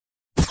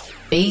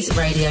Bees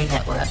Radio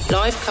Network.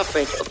 Live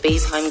coverage of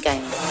Bees home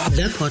games.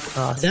 The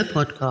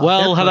podcast.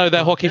 Well, hello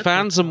there, hockey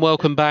fans, and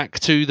welcome back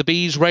to the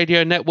Bees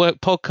Radio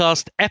Network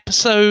podcast,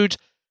 episode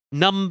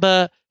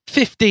number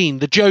 15,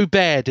 the Joe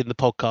Baird in the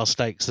podcast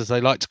stakes, as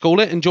they like to call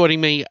it, and joining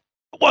me,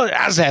 well,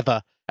 as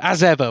ever,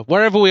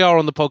 wherever we are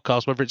on the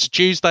podcast, whether it's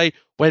Tuesday,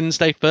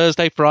 Wednesday,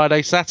 Thursday,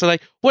 Friday, Saturday,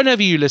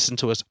 whenever you listen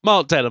to us.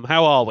 Mark Denham,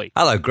 how are we?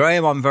 Hello,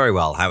 Graham. I'm very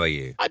well. How are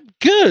you? I'm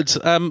good.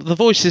 The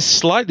voice is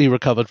slightly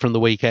recovered from the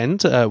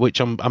weekend, which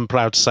I'm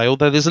proud to say,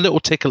 although there's a little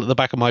tickle at the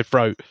back of my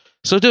throat.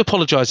 So I do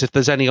apologise if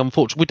there's any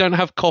unfortunate. We don't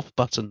have cough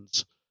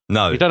buttons.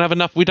 No. We don't have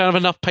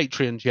enough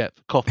Patreons yet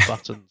for cough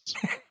buttons.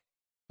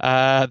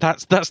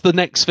 That's the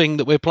next thing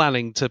that we're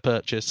planning to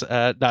purchase.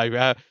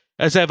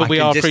 As ever, we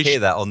are. I can just hear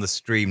that on the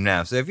stream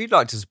now. So if you'd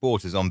like to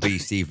support us on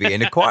Bees TV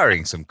in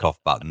acquiring some cough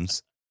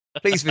buttons,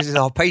 please visit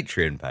our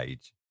Patreon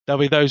page. There'll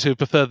be those who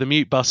prefer the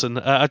mute button.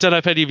 I don't know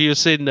if any of you have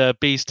seen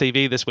Bees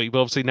TV this week, but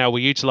obviously now we're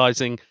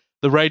utilising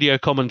the radio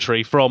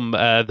commentary from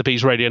the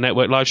Bees Radio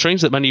Network live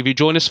streams that many of you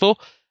join us for,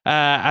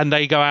 and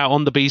they go out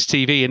on the Bees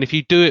TV. And if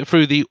you do it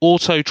through the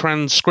auto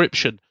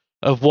transcription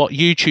of what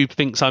YouTube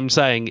thinks I'm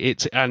saying,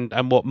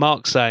 and what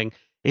Mark's saying,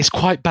 it's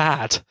quite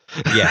bad.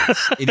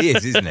 Yes, it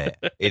is, isn't it?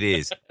 It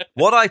is.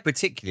 What I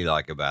particularly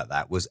like about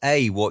that was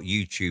A, what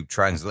YouTube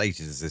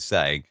translators are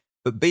saying,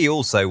 but B,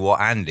 also what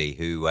Andy,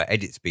 who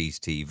edits Bees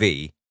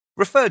TV,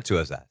 referred to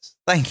us as.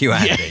 Thank you,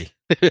 Andy.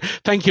 Yeah.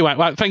 Thank you,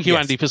 Yes.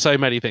 Andy, for so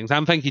many things.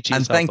 And thank you to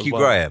and yourself thank as you,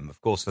 well. Graham, of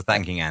course, for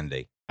thanking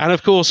Andy. And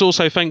of course,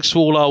 also thanks to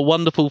all our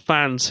wonderful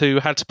fans who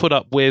had to put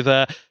up with,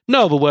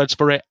 no other words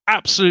for it,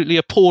 absolutely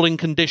appalling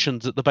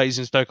conditions at the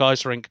Basingstoke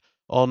Ice Rink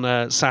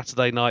on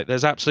Saturday night.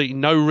 There's absolutely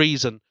no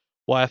reason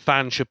why a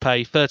fan should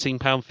pay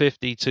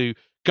 £13.50 to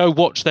go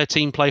watch their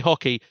team play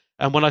hockey.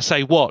 And when I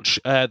say watch,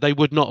 they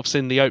would not have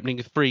seen the opening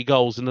of 3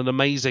 goals in an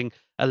amazing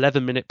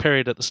 11-minute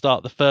period at the start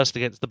of the first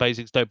against the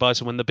Basingstoke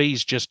Bison, when the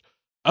Bees just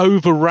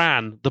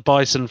overran the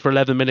Bison for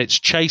 11 minutes,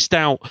 chased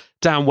out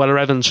Dan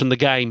Weller-Evans from the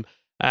game.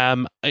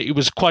 It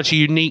was quite a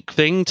unique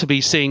thing to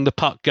be seeing the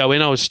puck go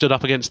in. I was stood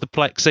up against the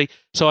plexi,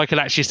 so I could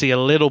actually see a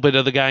little bit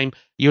of the game.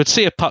 You would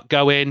see a puck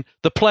go in,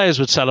 the players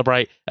would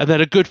celebrate, and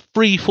then a good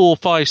 3, 4,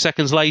 5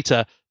 seconds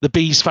later, the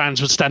Bees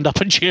fans would stand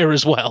up and cheer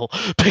as well,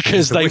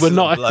 because they were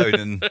not...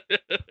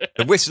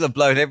 The whistle had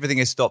blown, everything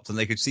had stopped, and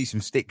they could see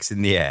some sticks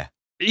in the air.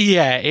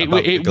 Yeah, it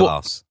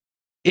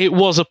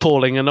was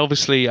appalling, and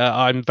obviously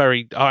I'm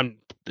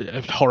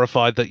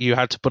horrified that you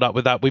had to put up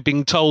with that. We've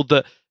been told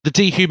that the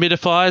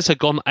dehumidifiers had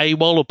gone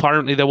AWOL.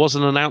 Apparently, there was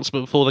an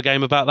announcement before the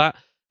game about that.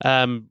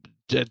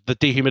 The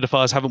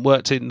dehumidifiers haven't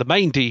worked in the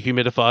main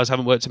dehumidifiers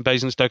haven't worked in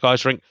Basingstoke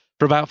Ice Rink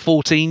for about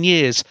 14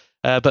 years.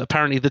 But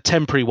apparently, the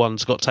temporary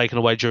ones got taken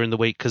away during the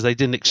week because they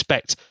didn't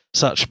expect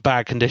such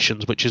bad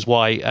conditions, which is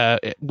why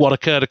what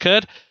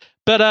occurred.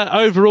 But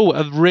overall,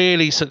 a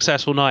really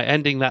successful night,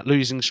 ending that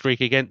losing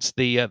streak against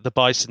the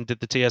Bison, did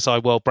the TSI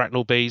World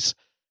Bracknell Bees.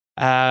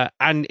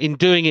 And in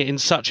doing it in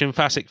such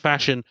emphatic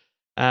fashion,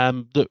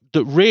 that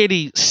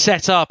really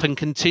set up and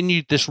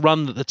continued this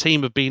run that the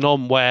team have been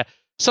on, where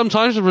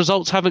sometimes the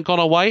results haven't gone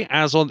our way,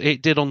 as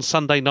it did on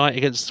Sunday night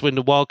against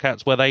Swindon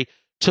Wildcats, where they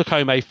took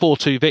home a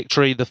 4-2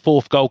 victory, the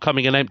 4th goal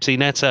coming an empty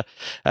netter,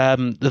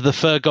 the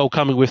 3rd goal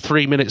coming with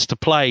 3 minutes to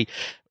play,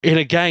 in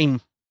a game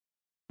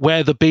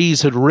where the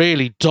Bees had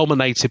really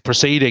dominated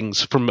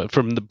proceedings from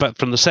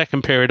the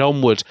second period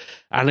onward,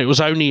 and it was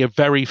only a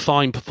very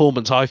fine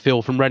performance, I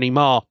feel, from Rennie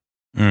Marr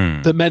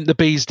that meant the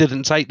Bees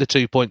didn't take the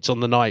 2 points on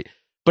the night.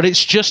 But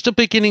it's just a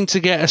beginning to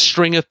get a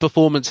string of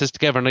performances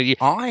together. And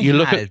you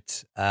look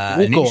at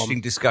an interesting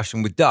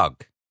discussion with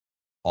Doug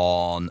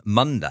on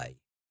Monday.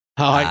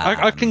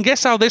 I can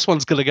guess how this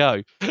one's going to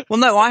go. Well,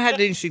 no, I had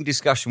an interesting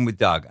discussion with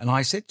Doug, and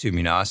I said to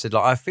him, I said,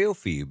 I feel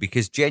for you,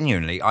 because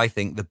genuinely, I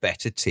think the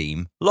better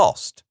team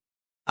lost.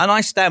 And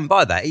I stand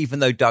by that,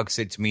 even though Doug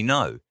said to me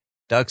no.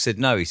 Doug said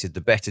no. He said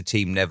the better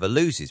team never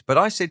loses. But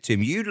I said to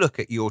him, you look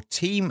at your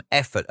team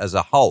effort as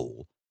a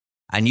whole,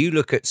 and you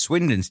look at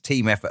Swindon's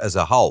team effort as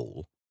a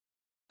whole,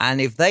 and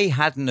if they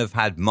hadn't have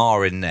had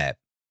Marr in there,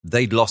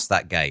 they'd lost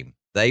that game.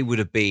 They would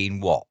have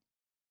been,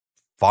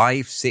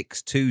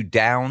 5-6-2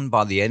 down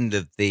by the end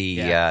of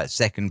the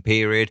second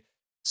period.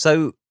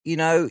 So,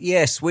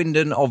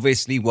 Swindon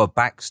obviously were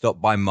backstopped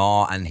by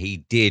Marr, and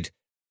he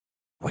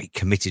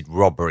committed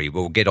robbery.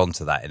 We'll get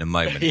onto that in a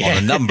moment on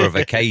a number of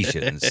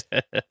occasions.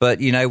 But,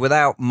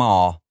 without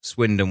Marr,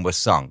 Swindon were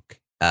sunk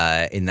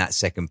in that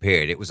second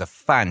period. It was a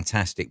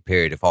fantastic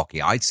period of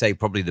hockey. I'd say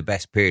probably the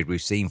best period we've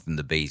seen from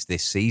the Bees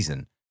this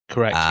season.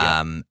 Correct.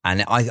 And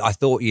I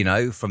thought,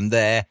 from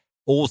there,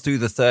 all through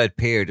the third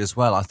period as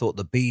well, I thought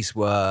the Bees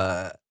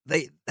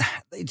they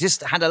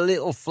just had a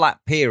little flat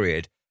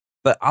period.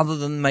 But other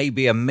than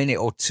maybe a minute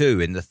or two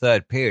in the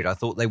third period, I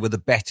thought they were the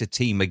better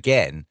team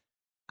again.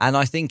 And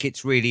I think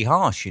it's really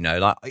harsh,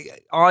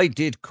 I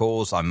did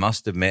cause, I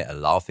must admit, a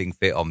laughing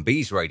fit on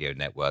Bees Radio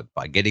Network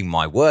by getting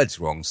my words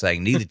wrong,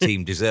 saying neither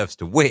team deserves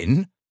to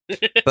win,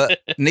 but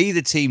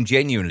neither team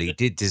genuinely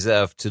did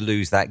deserve to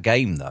lose that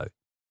game, though.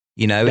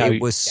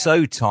 It was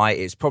so tight.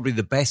 It's probably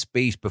the best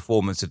Bees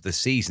performance of the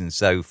season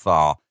so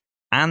far.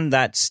 And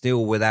that's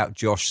still without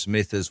Josh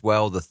Smith as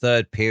well. The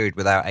third period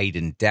without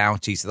Aidan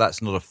Doughty, so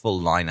that's not a full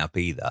lineup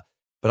either.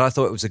 But I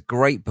thought it was a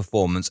great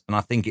performance, and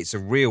I think it's a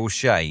real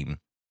shame.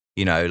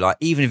 You know, like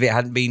even if it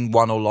hadn't been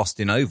won or lost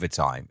in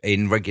overtime,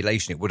 in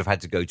regulation, it would have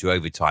had to go to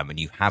overtime, and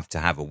you have to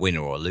have a winner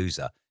or a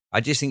loser.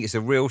 I just think it's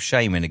a real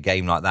shame in a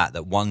game like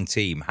that one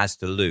team has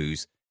to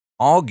lose,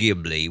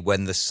 arguably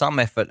when the sum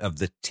effort of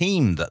the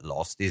team that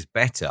lost is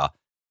better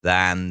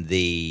than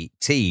the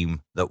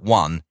team that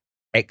won,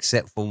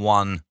 except for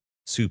one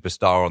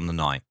superstar on the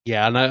night.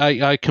 Yeah, and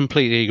I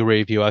completely agree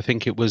with you. I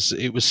think it was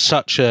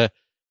such a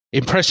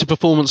impressive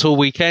performance all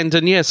weekend,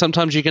 and yeah,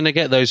 sometimes you're going to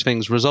get those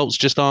things. Results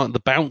just aren't, the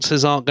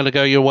bounces aren't going to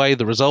go your way,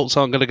 the results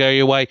aren't going to go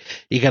your way.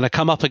 You're going to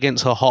come up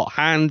against a hot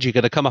hand, you're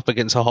going to come up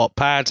against a hot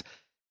pad.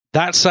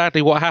 That's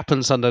sadly what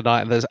happened Sunday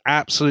night, and there's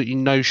absolutely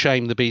no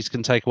shame the Bees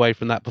can take away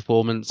from that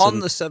performance. On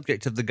the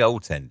subject of the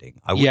goaltending,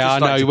 I would I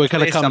know, we're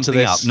going to come to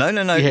this. Up. No,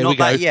 not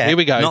that yet. Here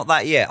we go. Not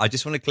that yet. I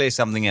just want to clear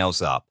something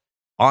else up.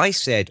 I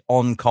said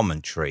on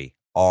commentary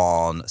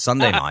on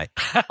Sunday night,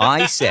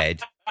 I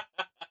said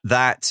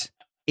that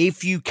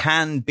if you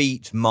can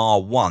beat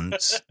Mar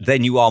once,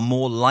 then you are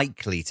more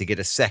likely to get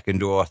a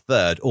second or a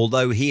third,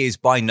 although he is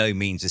by no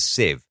means a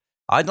sieve.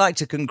 I'd like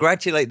to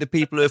congratulate the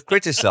people who have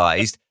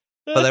criticised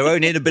for their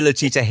own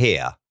inability to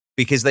hear,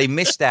 because they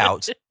missed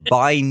out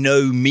by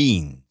no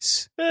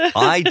means.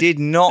 I did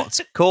not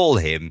call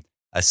him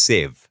a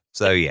sieve.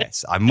 So,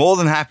 yes, I'm more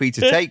than happy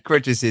to take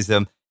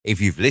criticism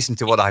if you've listened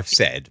to what I've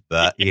said,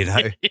 but, you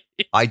know,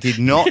 I did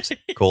not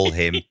call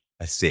him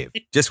a sieve.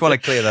 Just want to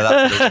clear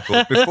that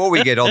up before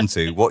we get on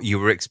to what you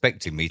were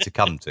expecting me to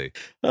come to.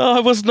 Oh,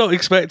 I was not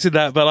expecting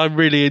that, but I'm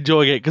really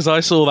enjoying it because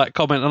I saw that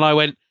comment and I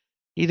went,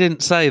 he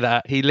didn't say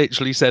that. He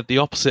literally said the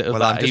opposite of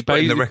that. I'm just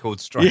putting the record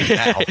straight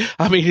now.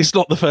 I mean, it's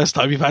not the first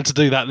time you've had to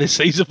do that this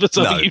season for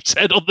something you've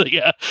said on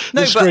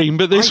the stream,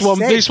 but this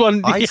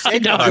one, I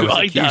said I was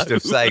accused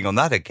of saying on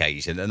that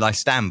occasion, and I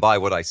stand by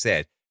what I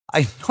said.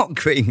 I'm not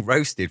getting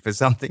roasted for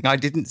something I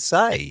didn't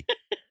say.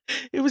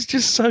 It was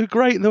just so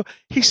great.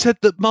 He said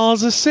that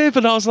Mar's a sieve,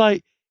 and I was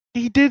like,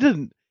 he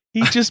didn't.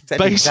 He just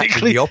basically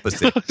exactly the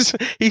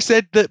opposite. He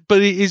said that,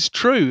 but it is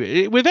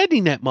true. With any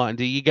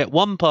netminder, you get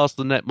one past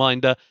the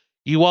netminder,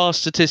 you are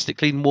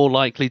statistically more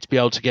likely to be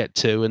able to get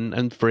 2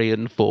 and 3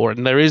 and 4.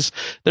 And there is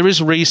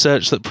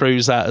research that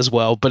proves that as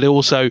well. But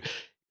also,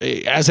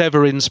 as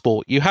ever in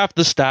sport, you have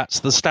the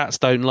stats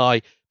don't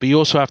lie, but you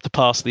also have to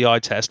pass the eye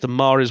test. And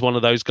Mar is one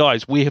of those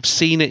guys. We have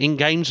seen it in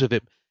games with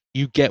him.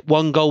 You get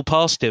one goal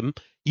past him,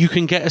 you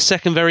can get a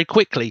second very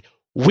quickly,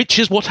 which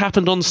is what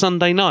happened on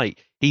Sunday night.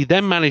 He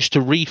then managed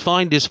to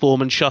re-find his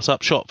form and shut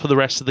up shop for the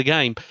rest of the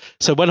game.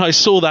 So when I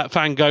saw that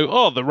fan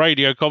go, the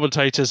radio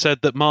commentator said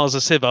that Mar's a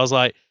sieve, I was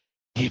like,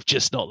 you've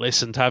just not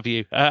listened, have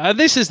you? And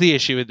this is the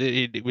issue.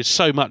 It was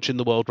so much in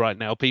the world right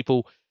now.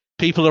 People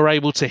are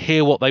able to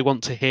hear what they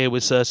want to hear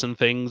with certain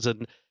things,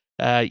 and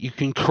you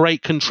can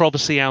create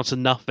controversy out of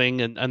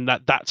nothing, and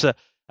that's a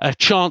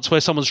chance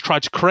where someone's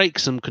tried to create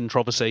some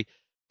controversy.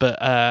 But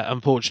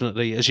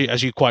unfortunately, as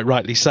you quite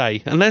rightly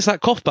say, and there's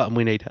that cough button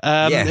we need.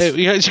 Yes.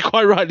 As you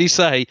quite rightly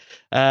say,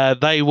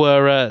 they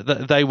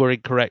were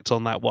incorrect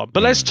on that one.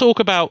 But let's talk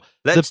about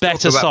the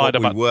better side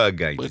of what we were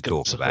going to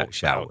talk about,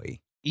 shall we?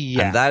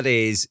 Yeah. And that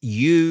is,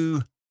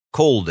 you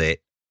called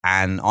it,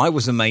 and I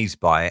was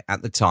amazed by it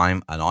at the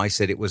time, and I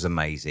said it was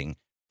amazing.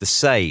 The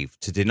save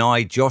to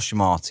deny Josh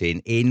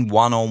Martin in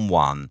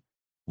one-on-one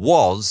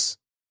was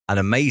an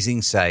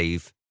amazing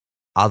save,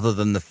 other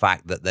than the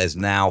fact that there's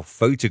now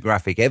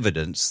photographic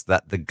evidence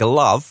that the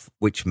glove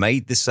which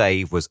made the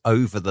save was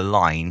over the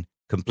line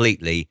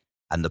completely,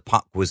 and the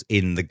puck was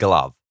in the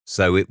glove.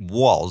 So it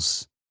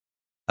was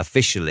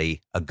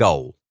officially a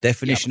goal.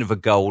 Definition of a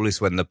goal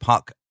is when the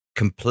puck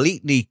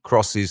completely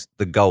crosses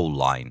the goal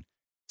line.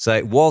 So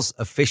it was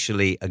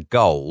officially a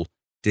goal,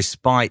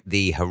 despite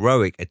the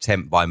heroic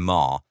attempt by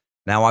Mar.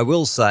 Now, I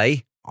will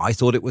say, I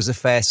thought it was a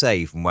fair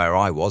save from where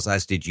I was,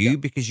 as did you,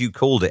 because you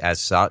called it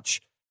as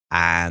such.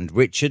 And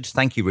Richard,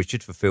 thank you,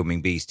 Richard, for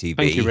filming Bees TV.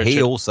 Thank you, Richard.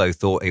 He also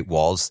thought it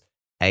was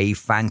a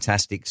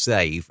fantastic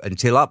save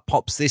until up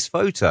pops this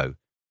photo,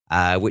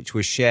 which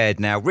was shared.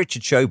 Now,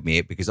 Richard showed me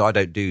it because I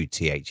don't do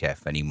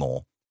THF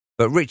anymore.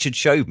 But Richard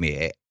showed me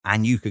it,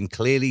 and you can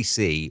clearly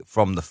see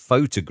from the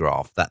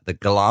photograph that the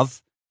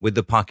glove with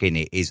the puck in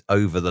it is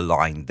over the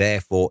line.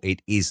 Therefore,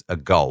 it is a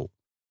goal.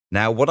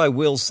 Now, what I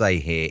will say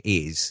here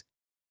is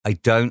I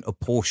don't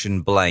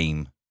apportion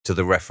blame to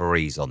the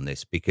referees on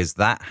this, because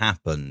that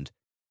happened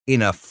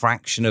in a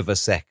fraction of a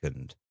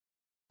second.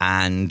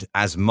 And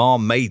as Mar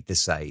made the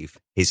save,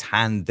 his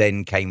hand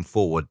then came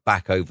forward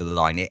back over the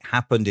line. It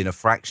happened in a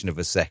fraction of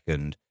a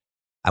second.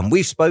 And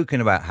we've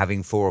spoken about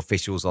having 4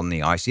 officials on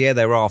the ice. Yeah,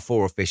 there are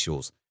 4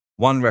 officials.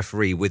 1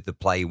 referee with the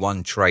play,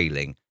 1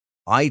 trailing.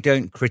 I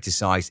don't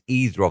criticise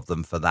either of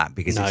them for that,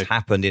 because it's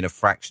happened in a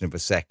fraction of a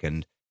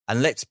second.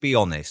 And let's be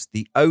honest,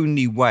 the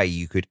only way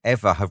you could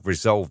ever have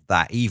resolved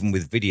that, even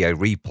with video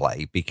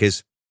replay,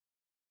 because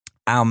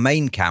our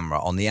main camera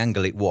on the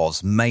angle it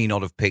was may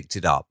not have picked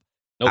it up.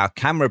 Our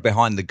camera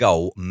behind the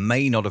goal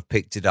may not have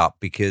picked it up,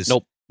 because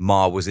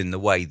Mar was in the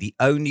way. The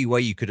only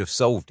way you could have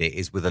solved it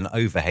is with an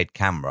overhead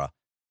camera.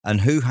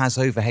 And who has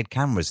overhead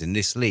cameras in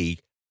this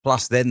league?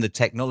 Plus then the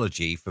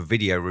technology for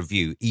video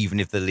review, even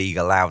if the league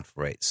allowed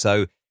for it.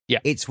 So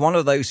it's one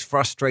of those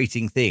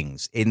frustrating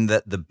things in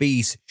that the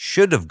Bees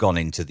should have gone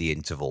into the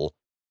interval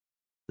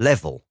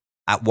level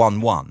at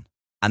 1-1.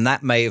 And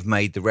that may have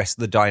made the rest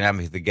of the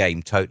dynamic of the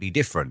game totally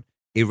different.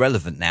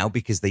 Irrelevant now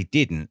because they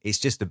didn't. It's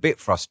just a bit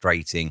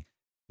frustrating.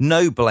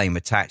 No blame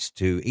attached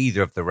to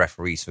either of the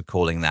referees for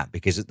calling that,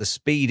 because at the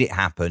speed it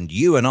happened,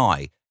 you and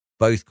I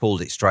both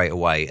called it straight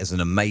away as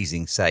an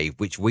amazing save,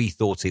 which we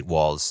thought it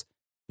was.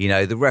 You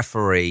know, the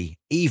referee,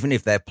 even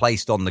if they're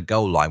placed on the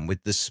goal line,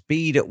 with the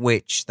speed at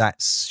which the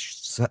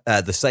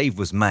save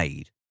was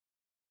made,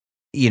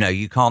 you know,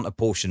 you can't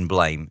apportion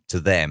blame to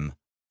them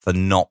for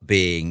not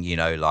being, you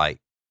know, like,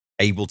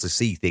 able to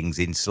see things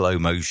in slow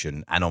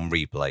motion and on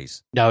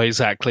replays. No,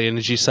 exactly. And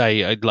as you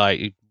say,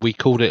 like, we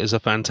called it as a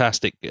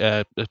fantastic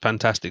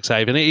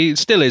save, and it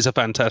still is a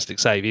fantastic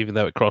save, even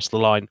though it crossed the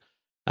line.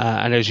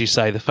 And as you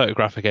say, the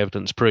photographic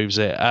evidence proves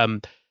it.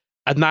 And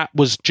that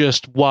was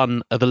just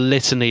one of a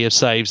litany of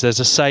saves.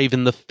 There's a save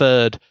in the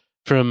third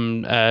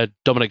from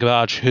Dominic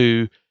Gavage,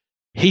 who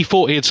he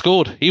thought he had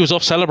scored. He was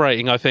off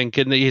celebrating, I think,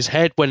 and his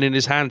head went in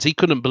his hands. He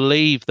couldn't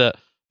believe that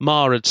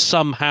Mar had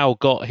somehow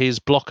got his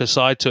blocker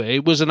side to it.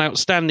 It was an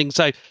outstanding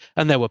save,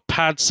 and there were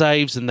pad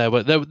saves, and there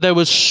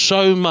was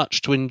so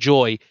much to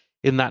enjoy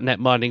in that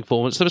net-minding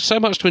performance. There was so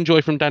much to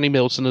enjoy from Danny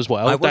Milson as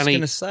well. I was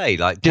going to say,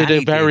 like, did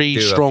Danny a very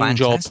strong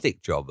job.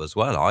 Fantastic job as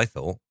well, I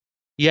thought.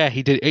 Yeah,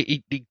 he did.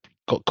 He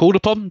got called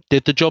upon,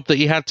 did the job that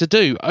he had to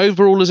do.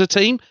 Overall, as a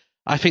team,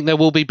 I think there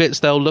will be bits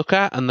they'll look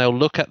at, and they'll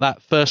look at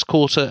that first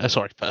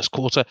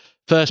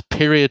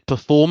period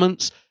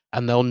performance,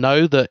 and they'll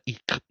know that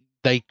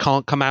they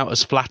can't come out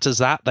as flat as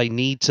that. They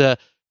need to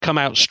come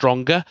out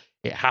stronger.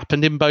 It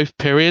happened in both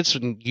periods,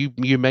 and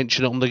you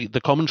mentioned it on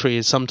the commentary,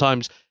 is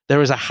sometimes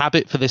there is a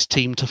habit for this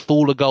team to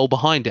fall a goal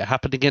behind. It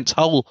happened against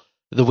Hull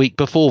the week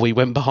before. We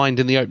went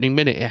behind in the opening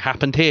minute. It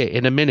happened here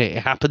in a minute.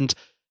 It happened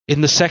in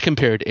the second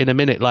period in a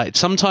minute. Like,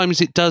 sometimes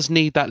it does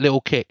need that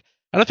little kick.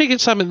 And I think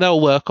it's something they'll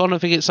work on. I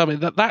think it's something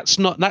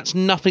that's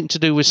nothing to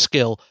do with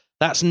skill.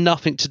 That's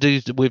nothing to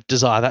do with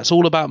desire. That's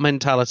all about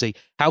mentality,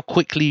 how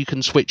quickly you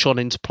can switch on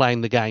into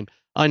playing the game.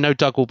 I know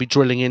Doug will be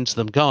drilling into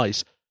them.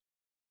 Guys,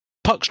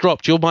 puck's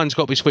dropped, your mind's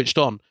got to be switched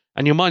on.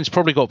 And your mind's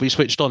probably got to be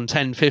switched on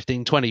 10,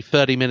 15, 20,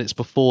 30 minutes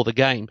before the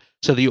game,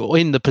 so that you're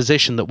in the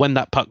position that when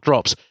that puck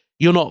drops,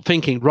 you're not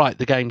thinking, right,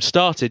 the game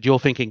started. You're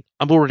thinking,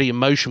 I'm already in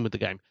motion with the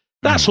game.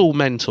 That's all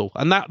mental,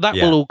 and that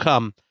will all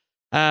come.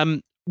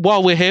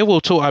 While we're here, we'll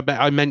talk.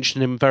 I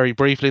mentioned him very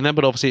briefly then,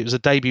 but obviously it was a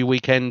debut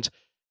weekend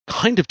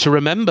kind of to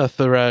remember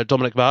for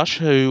Dominic Gavage,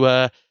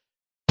 who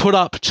put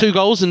up 2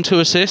 goals and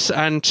 2 assists,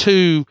 and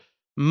 2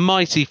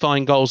 mighty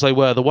fine goals they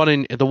were. The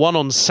one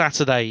on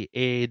Saturday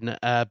in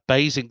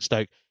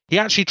Basingstoke. He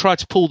actually tried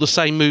to pull the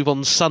same move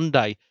on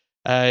Sunday,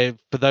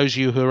 for those of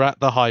you who are at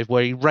the Hive,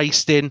 where he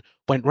raced in,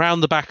 went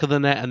round the back of the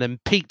net, and then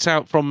peeked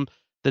out from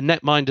the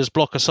netminder's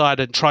blocker side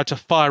and tried to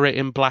fire it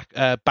in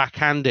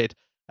backhanded.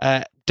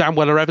 Dan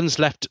Weller-Evans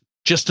left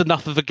just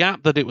enough of a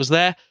gap that it was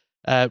there.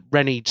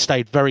 Rennie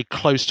stayed very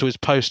close to his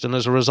post, and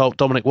as a result,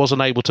 Dominic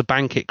wasn't able to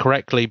bank it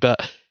correctly,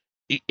 but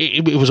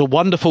it was a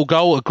wonderful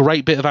goal, a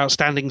great bit of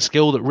outstanding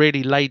skill that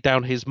really laid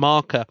down his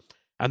marker.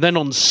 And then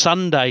on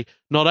Sunday,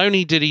 not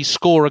only did he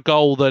score a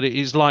goal that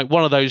is like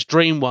one of those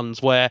dream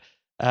ones where,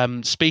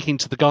 speaking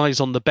to the guys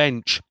on the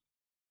bench,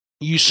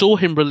 you saw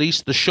him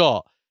release the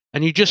shot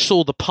and you just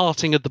saw the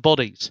parting of the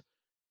bodies.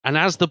 And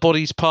as the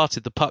bodies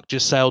parted, the puck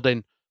just sailed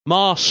in.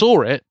 Mar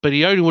saw it, but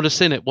he only would have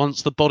seen it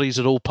once the bodies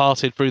had all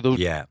parted through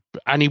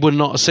and he would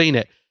not have seen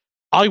it.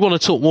 I want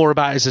to talk more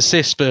about his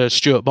assist for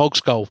Stuart Mogg's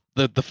goal,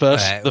 the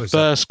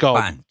first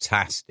goal.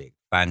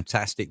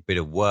 Fantastic bit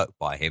of work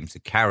by him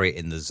to carry it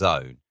in the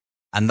zone.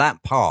 And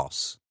that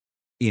pass,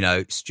 you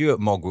know, Stuart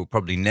Mogg will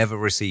probably never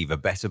receive a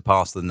better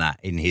pass than that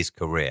in his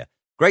career.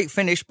 Great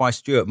finish by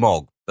Stuart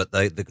Mogg, but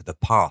the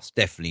pass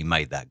definitely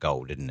made that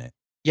goal, didn't it?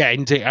 Yeah,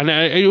 indeed. And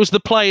it was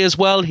the play as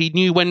well. He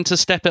knew when to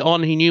step it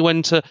on. He knew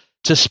when to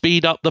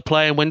speed up the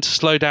play and when to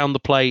slow down the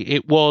play.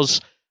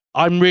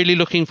 I'm really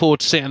looking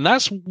forward to seeing it. And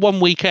that's one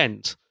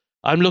weekend.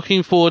 I'm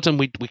looking forward, and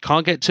we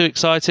can't get too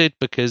excited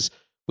because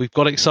we've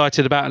got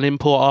excited about an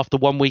import after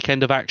one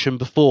weekend of action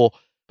before.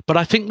 But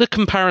I think the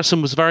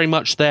comparison was very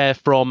much there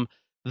from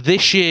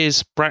this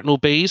year's Bracknell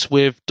Bees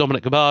with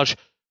Dominic Gavage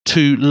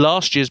to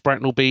last year's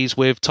Bracknell Bees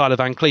with Tyler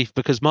Van Cleef.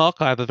 Because, Mark,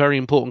 I have a very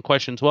important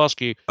question to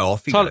ask you.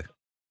 Off you go.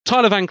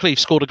 Tyler Van Cleef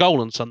scored a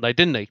goal on Sunday,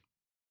 didn't he?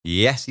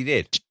 Yes, he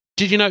did.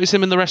 Did you notice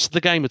him in the rest of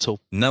the game at all?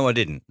 No, I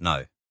didn't,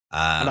 no.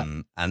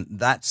 And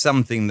that's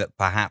something that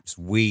perhaps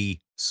we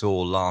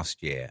saw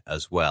last year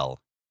as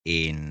well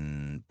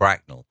in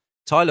Bracknell.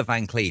 Tyler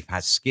Van Cleef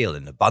has skill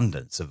in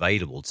abundance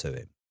available to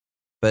him,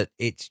 but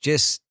it's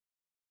just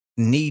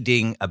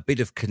needing a bit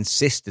of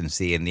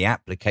consistency in the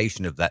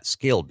application of that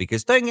skill,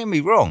 because don't get me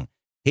wrong,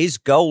 his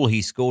goal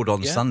he scored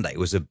on Sunday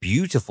was a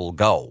beautiful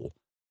goal,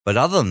 but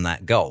other than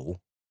that goal,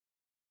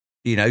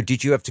 you know,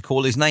 did you have to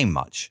call his name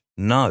much?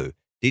 No.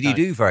 Did he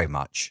do very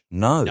much?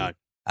 No.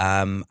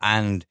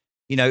 And,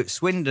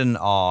 Swindon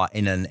are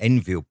in an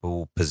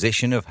enviable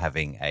position of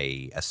having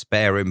a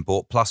spare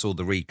import plus all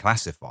the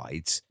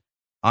reclassifieds.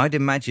 I'd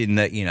imagine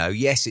that,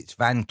 yes, it's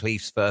Van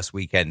Cleef's first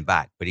weekend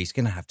back, but he's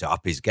going to have to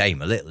up his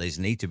game a little,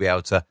 isn't he, to be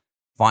able to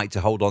fight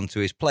to hold on to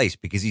his place,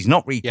 because he's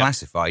not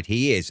reclassified. Yep.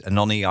 He is a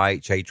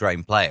non-EIHA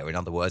trained player. In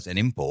other words, an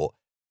import.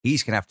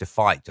 He's going to have to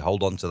fight to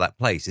hold on to that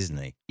place, isn't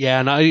he? Yeah,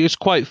 and it's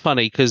quite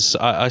funny because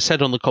I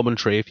said on the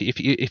commentary,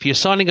 if you're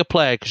signing a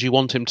player because you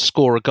want him to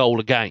score a goal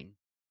a game,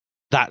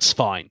 that's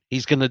fine.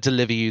 He's going to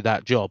deliver you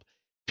that job.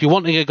 If you're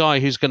wanting a guy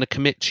who's going to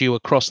commit to you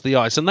across the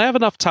ice, and they have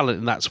enough talent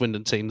in that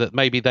Swindon team that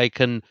maybe they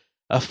can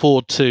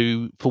afford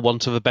to, for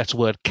want of a better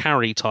word,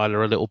 carry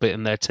Tyler a little bit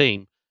in their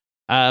team.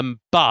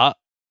 But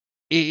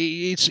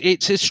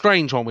it's a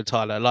strange one with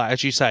Tyler. Like,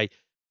 as you say,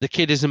 the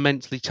kid is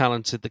immensely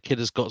talented. The kid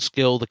has got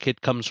skill. The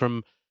kid comes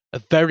from a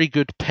very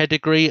good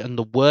pedigree, and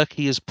the work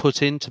he has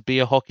put in to be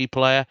a hockey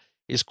player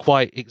is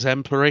quite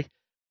exemplary.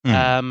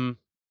 For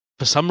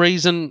some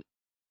reason,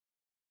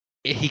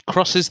 he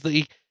crosses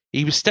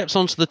he steps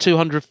onto the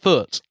 200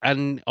 foot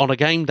and on a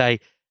game day,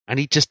 and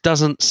he just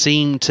doesn't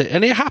seem to.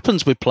 And it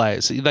happens with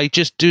players; they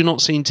just do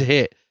not seem to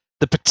hit.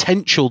 The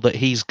potential that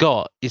he's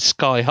got is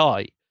sky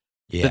high.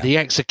 Yeah. But the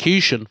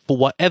execution, for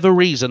whatever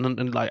reason,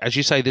 and like as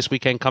you say, this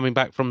weekend coming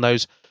back from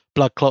those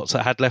blood clots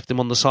that had left him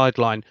on the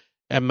sideline,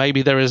 and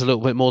maybe there is a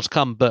little bit more to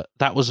come, but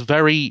that was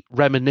very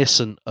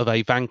reminiscent of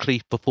a Van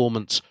Cleef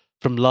performance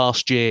from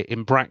last year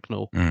in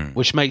Bracknell,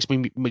 which makes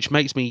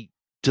me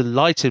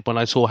delighted when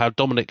I saw how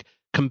Dominic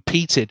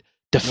competed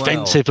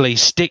defensively,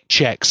 stick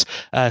checks,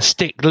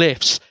 stick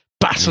lifts,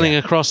 battling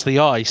across the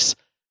ice.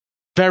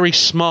 Very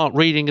smart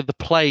reading of the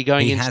play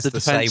going into the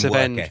defensive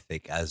end. He has the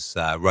same work ethic as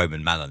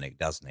Roman Malenik,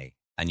 doesn't he?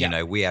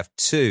 And, we have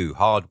two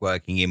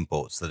hard-working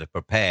imports that are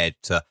prepared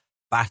to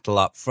battle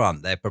up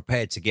front. They're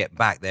prepared to get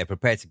back. They're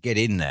prepared to get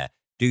in there,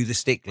 do the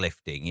stick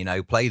lifting,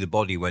 play the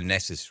body when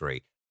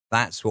necessary.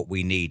 That's what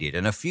we needed.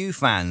 And a few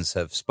fans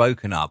have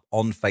spoken up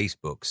on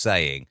Facebook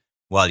saying,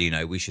 well,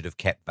 we should have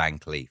kept Van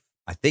Cleef.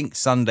 I think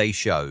Sunday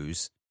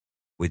shows,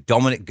 with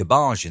Dominic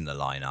Gabage in the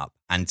lineup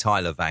and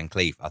Tyler Van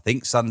Cleef, I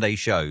think Sunday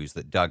shows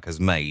that Doug has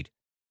made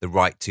the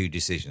right two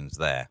decisions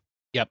there.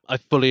 Yep, I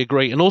fully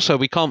agree. And also,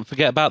 we can't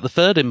forget about the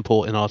third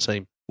import in our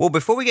team. Well,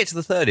 before we get to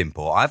the third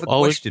import, I have a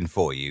question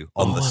for you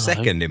on the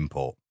second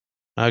import.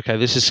 Okay,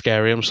 this is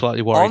scary. I'm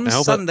slightly worried now.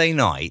 On Sunday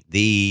night,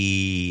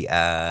 the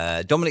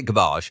Dominic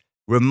Gabage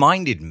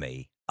reminded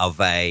me of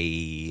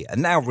a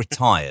now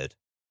retired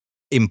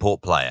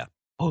import player.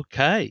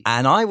 Okay.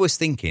 And I was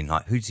thinking,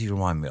 who does he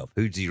remind me of?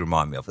 Who does he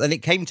remind me of? Then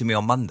it came to me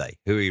on Monday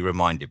who he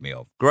reminded me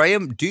of.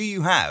 Graham, do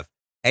you have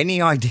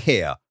any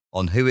idea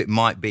on who it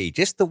might be?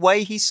 Just the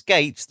way he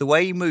skates, the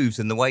way he moves,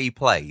 and the way he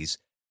plays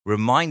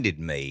reminded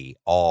me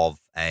of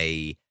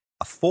a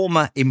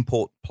former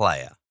import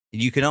player.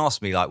 You can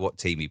ask me what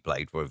team he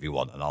played for if you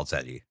want, and I'll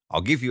tell you.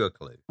 I'll give you a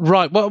clue.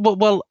 Right.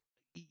 Well,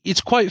 it's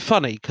quite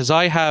funny because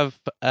I have,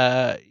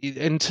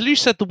 until you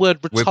said the word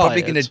retired. We're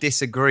probably going to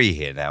disagree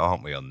here now,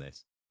 aren't we, on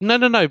this?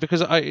 No,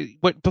 because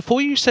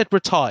before you said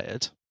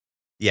retired,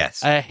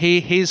 yes,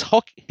 his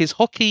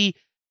hockey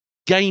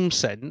game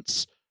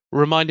sense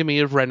reminded me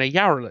of Rene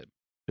Yarrolin,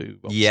 who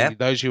obviously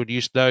those you would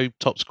used to know,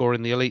 top scorer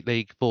in the Elite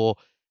League for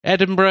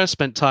Edinburgh,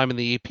 spent time in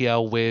the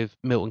EPL with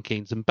Milton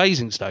Keynes and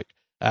Basingstoke.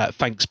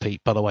 Thanks,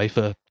 Pete, by the way,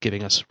 for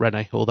giving us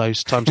Rene all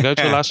those times ago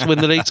to allow us to win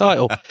the league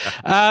title.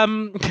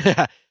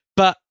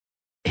 But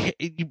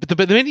the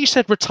minute you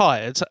said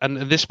retired, and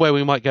this way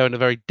we might go in a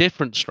very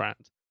different strand.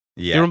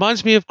 Yeah. It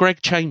reminds me of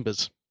Greg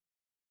Chambers.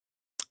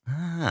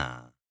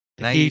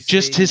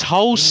 His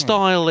whole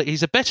style.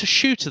 He's a better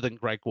shooter than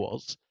Greg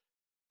was,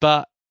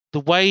 but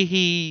the way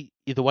he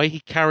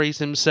carries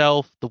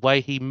himself, the way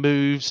he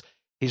moves,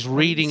 his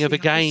reading of a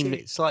game,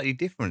 it's slightly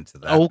different to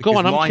that. Oh, go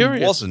on! I'm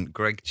curious. Mine wasn't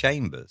Greg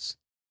Chambers.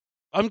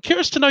 I'm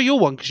curious to know your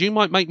one because you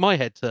might make my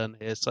head turn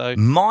here. So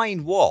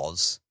mine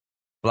was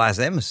Blas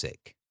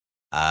Emmersic,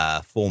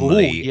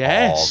 formerly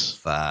of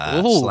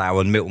Slough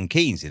and Milton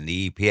Keynes in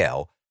the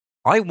EPL.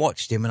 I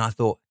watched him and I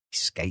thought, he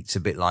skates a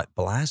bit like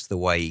Blas. The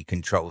way he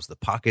controls the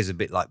puck is a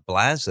bit like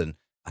Blas, and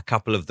a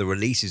couple of the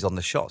releases on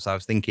the shots, I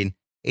was thinking,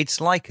 it's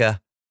like a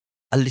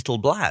little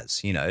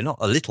Blas, not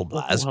a little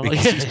Blas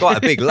because he's quite a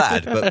big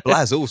lad, but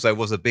Blas also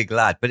was a big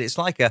lad. But it's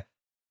like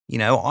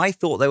I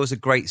thought there was a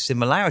great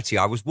similarity.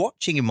 I was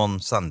watching him on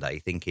Sunday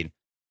thinking,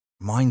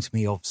 reminds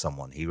me of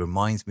someone. He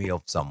reminds me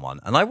of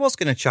someone. And I was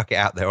going to chuck it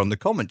out there on the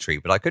commentary,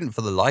 but I couldn't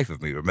for the life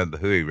of me remember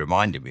who he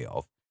reminded me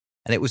of.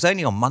 And it was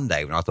only on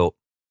Monday when I thought,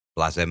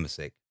 Blas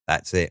Emmersic,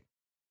 that's it.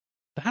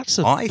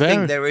 I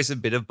think there is a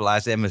bit of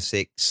Blas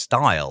Emmersic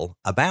style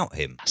about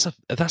him.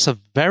 That's a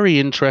very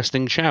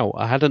interesting shout.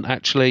 I hadn't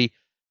actually,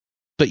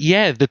 but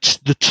yeah, the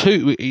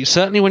two,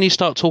 certainly when you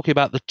start talking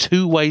about the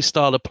two-way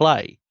style of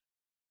play,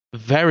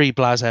 very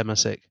Blas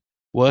Emmersic,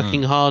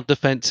 working hard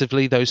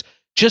defensively. Those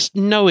just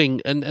knowing,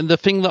 and the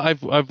thing that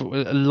I've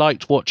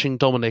liked watching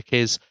Dominic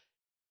is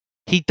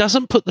he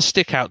doesn't put the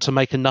stick out to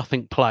make a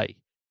nothing play.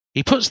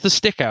 He puts the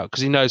stick out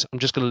because he knows I'm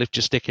just going to lift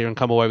your stick here and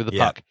come away with the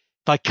puck.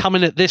 if I come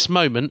in at this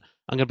moment,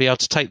 I'm going to be able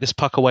to take this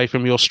puck away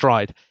from your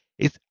stride.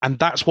 And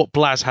that's what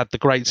Blaz had the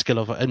great skill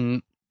of,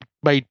 and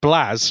made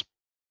Blaz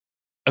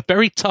a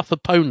very tough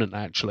opponent,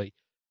 actually,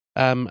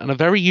 and a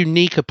very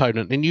unique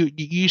opponent. And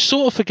you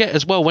sort of forget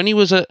as well, when he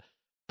was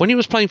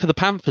playing for the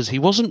Panthers, he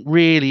wasn't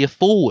really a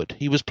forward.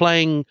 He was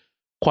playing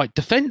quite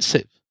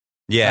defensive.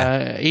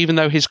 Yeah. Even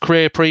though his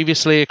career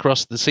previously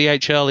across the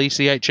CHL,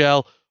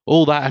 ECHL,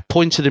 all that had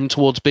pointed him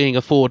towards being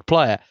a forward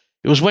player.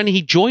 It was when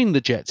he joined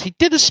the Jets. He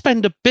did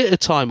spend a bit of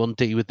time on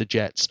D with the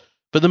Jets,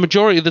 but the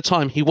majority of the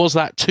time he was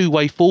that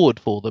two-way forward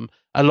for them.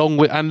 And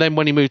then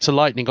when he moved to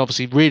Lightning,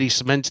 obviously really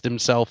cemented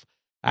himself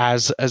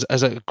as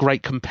a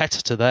great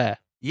competitor there.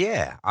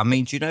 Yeah, I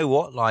mean, do you know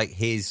what? Like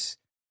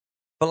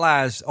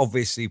Blaz,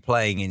 obviously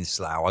playing in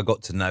Slough, I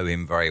got to know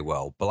him very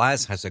well.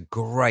 Blaz has a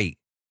great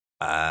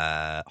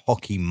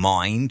hockey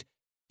mind.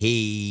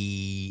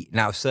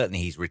 Certainly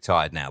he's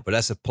retired now, but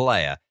as a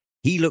player,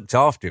 he looked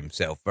after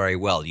himself very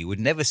well. You would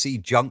never see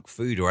junk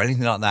food or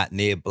anything like that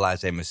near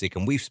Blaz Emmesick.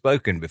 And we've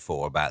spoken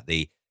before about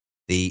the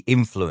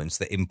influence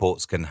that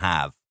imports can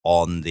have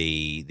on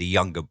the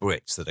younger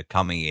Brits that are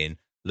coming in,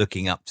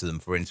 looking up to them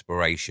for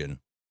inspiration.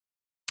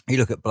 You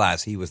look at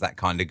Blaz, he was that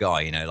kind of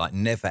guy, like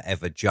never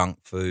ever junk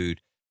food,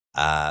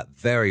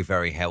 very,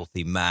 very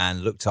healthy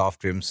man, looked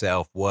after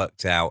himself,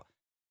 worked out.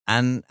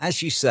 And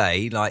as you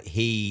say, like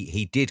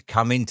he did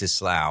come into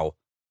Slough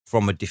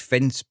from a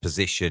defence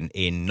position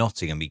in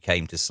Nottingham. He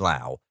came to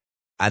Slough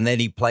and then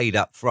he played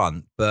up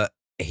front, but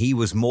he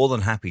was more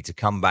than happy to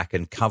come back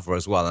and cover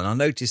as well. And I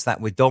noticed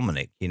that with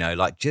Dominic,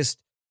 like just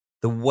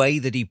the way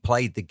that he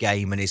played the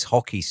game and his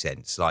hockey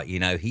sense,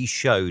 he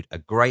showed a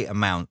great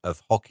amount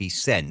of hockey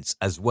sense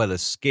as well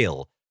as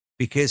skill,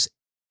 because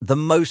the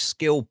most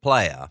skilled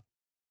player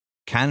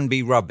can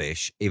be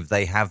rubbish if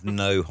they have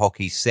no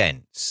hockey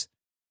sense.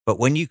 But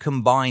when you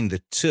combine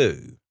the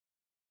two,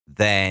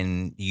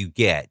 then you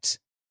get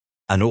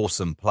an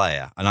awesome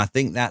player. And I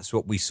think that's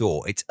what we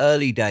saw. It's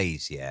early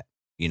days yet.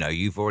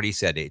 You've already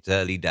said it, it's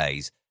early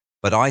days.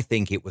 But I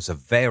think it was a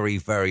very,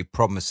 very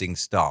promising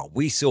start.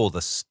 We saw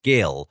the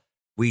skill,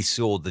 we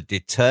saw the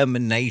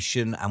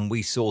determination, and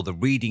we saw the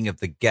reading of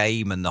the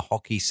game and the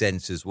hockey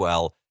sense as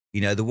well.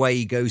 The way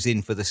he goes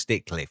in for the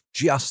stick lift,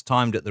 just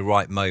timed at the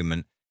right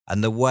moment,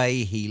 and the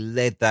way he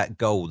led that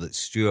goal that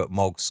Stuart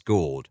Mogg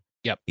scored.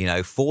 Yep.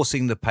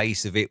 Forcing the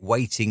pace of it,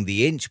 waiting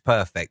the inch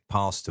perfect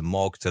pass to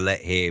Mogg to let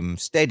him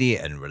steady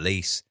it and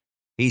release.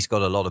 He's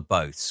got a lot of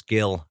both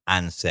skill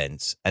and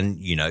sense.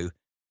 And,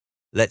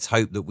 let's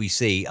hope that we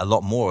see a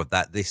lot more of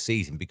that this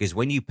season, because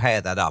when you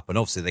pair that up, and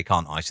obviously they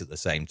can't ice at the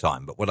same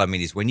time, but what I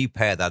mean is when you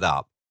pair that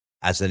up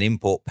as an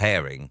import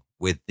pairing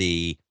with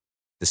the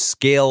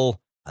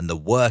skill and the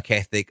work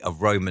ethic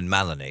of Roman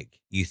Malenik,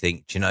 you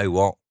think, do you know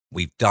what?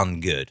 We've done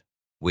good.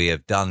 We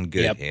have done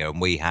good here. And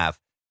we have,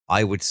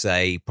 I would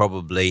say,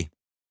 probably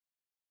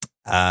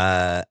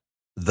the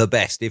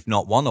best, if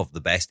not one of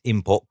the best,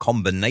 import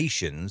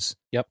combinations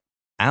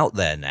out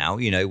there now,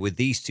 with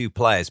these two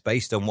players,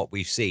 based on what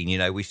we've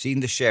seen. We've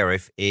seen the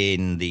Sheriff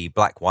in the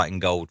black, white and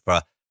gold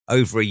for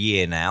over a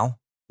year now.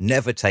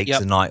 Never takes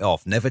a night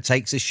off, never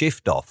takes a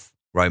shift off.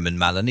 Roman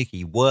Malenik,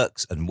 he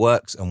works and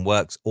works and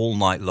works all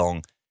night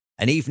long.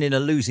 And even in a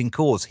losing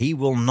cause, he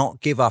will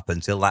not give up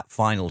until that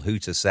final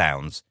hooter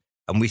sounds.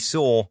 And we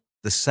saw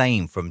the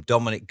same from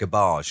Dominic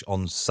Gabage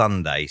on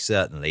Sunday,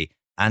 certainly.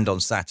 And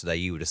on Saturday,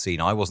 you would have seen,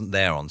 I wasn't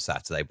there on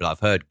Saturday, but I've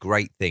heard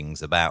great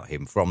things about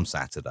him from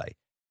Saturday.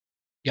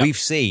 Yep. We've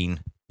seen,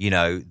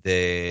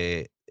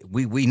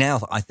 we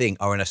now, I think,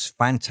 are in a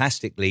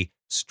fantastically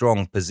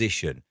strong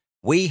position.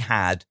 We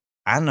had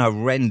an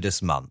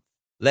horrendous month.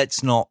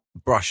 Let's not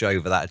brush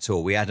over that at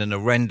all. We had an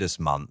horrendous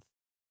month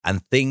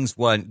and things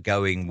weren't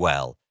going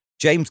well.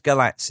 James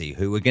Galazzi,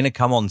 who we're going to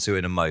come on to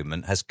in a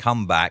moment, has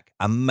come back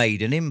and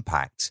made an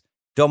impact.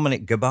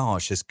 Dominic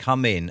Gabage has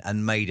come in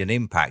and made an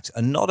impact.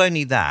 And not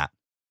only that,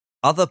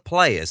 other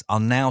players are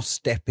now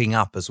stepping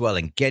up as well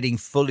and getting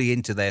fully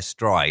into their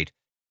stride.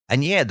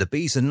 And yeah, the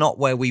Bees are not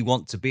where we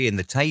want to be in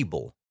the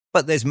table,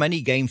 but there's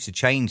many games to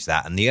change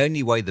that. And the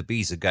only way the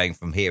Bees are going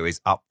from here is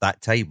up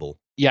that table.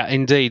 Yeah,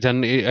 indeed.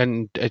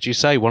 And as you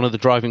say, one of the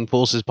driving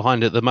forces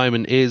behind it at the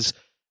moment is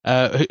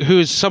who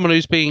is someone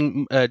who's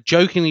being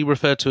jokingly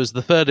referred to as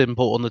the third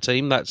import on the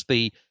team. That's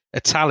the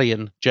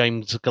Italian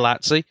James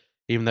Galazzi,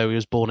 even though he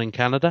was born in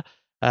Canada.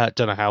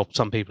 Don't know how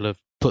some people have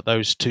put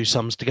those two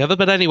sums together.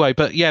 But anyway,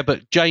 but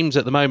James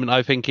at the moment,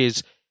 I think,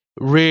 is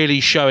really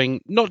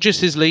showing not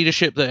just his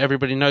leadership that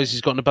everybody knows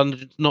he's got an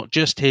abundance, not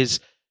just his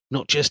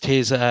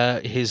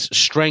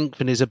strength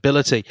and his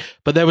ability,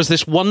 but there was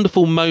this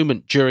wonderful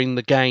moment during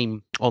the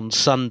game on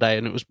Sunday,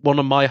 and it was one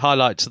of my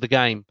highlights of the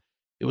game.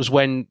 It was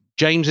when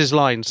James's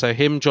line, so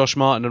him, Josh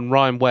Martin and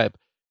Ryan Webb,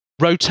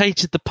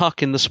 rotated the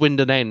puck in the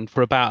Swindon end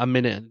for about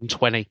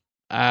 1:20.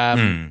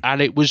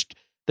 And it was,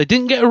 they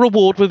didn't get a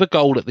reward with a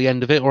goal at the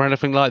end of it or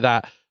anything like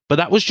that, but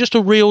that was just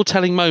a real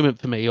telling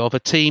moment for me of a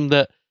team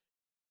that,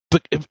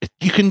 but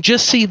you can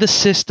just see the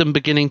system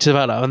beginning to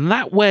develop, and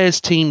that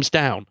wears teams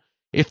down.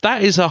 If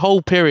that is a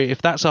whole period,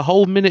 if that's a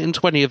whole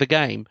 1:20 of the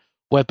game,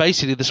 where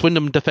basically the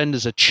Swindon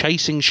defenders are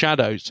chasing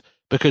shadows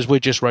because we're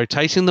just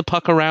rotating the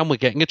puck around, we're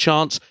getting a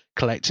chance,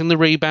 collecting the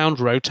rebound,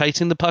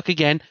 rotating the puck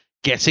again,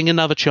 getting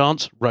another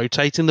chance,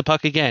 rotating the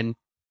puck again.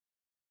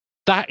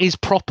 That is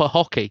proper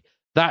hockey.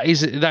 That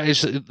is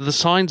the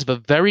signs of a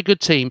very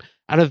good team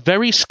and a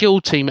very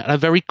skilled team and a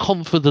very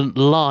confident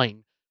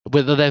line,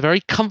 whether they're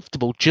very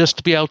comfortable just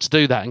to be able to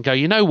do that and go,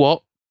 you know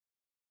what?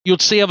 You'll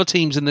see other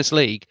teams in this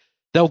league,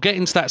 they'll get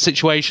into that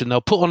situation, they'll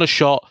put on a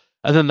shot,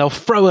 and then they'll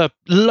throw a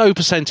low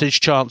percentage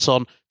chance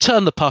on,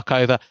 turn the puck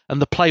over,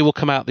 and the play will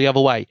come out the other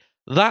way.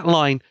 That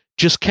line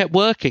just kept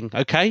working,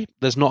 okay?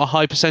 There's not a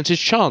high percentage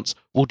chance.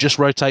 We'll just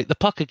rotate the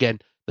puck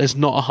again. There's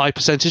not a high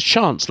percentage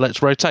chance.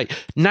 Let's rotate.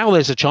 Now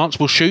there's a chance.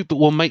 We'll shoot, but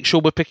we'll make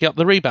sure we're picking up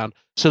the rebound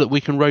so that we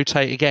can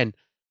rotate again.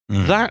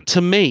 That,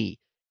 to me,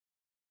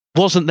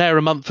 wasn't there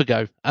a month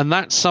ago. And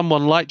that's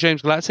someone like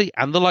James Galatsi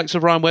and the likes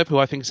of Ryan Webb, who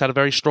I think has had a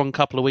very strong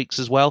couple of weeks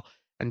as well,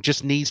 and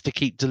just needs to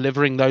keep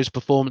delivering those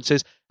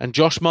performances. And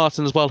Josh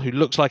Martin as well, who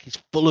looks like he's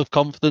full of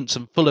confidence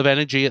and full of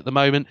energy at the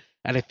moment.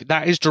 And if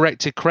that is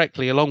directed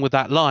correctly along with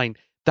that line,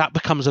 that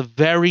becomes a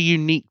very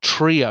unique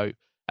trio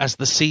as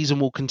the season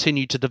will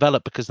continue to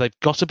develop, because they've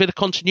got a bit of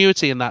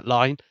continuity in that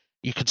line.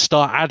 You could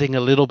start adding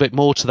a little bit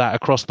more to that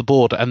across the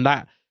board. And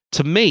that,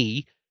 to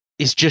me,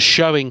 is just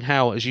showing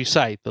how, as you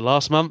say, the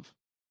last month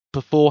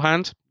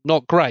beforehand,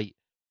 not great.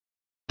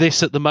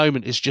 This at the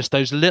moment is just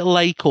those little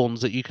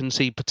acorns that you can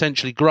see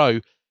potentially grow.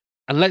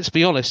 And let's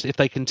be honest, if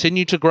they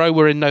continue to grow,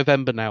 we're in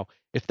November now.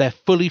 If they're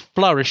fully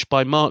flourished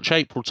by March,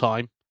 April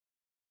time,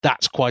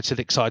 that's quite an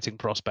exciting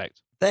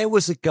prospect. There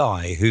was a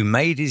guy who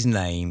made his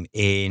name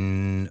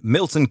in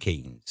Milton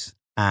Keynes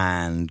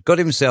and got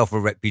himself a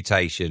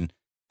reputation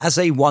as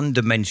a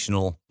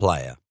one-dimensional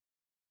player.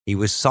 He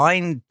was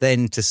signed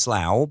then to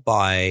Slough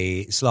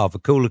by Slava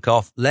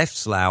Kulikov, left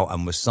Slough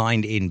and was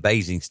signed in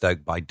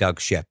Basingstoke by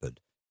Doug Shepherd.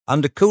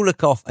 Under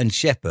Kulikov and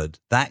Shepherd,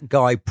 that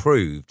guy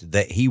proved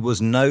that he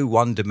was no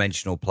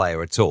one-dimensional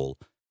player at all.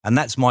 And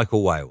that's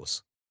Michael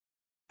Wales,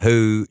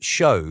 who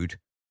showed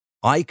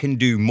I can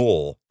do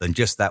more than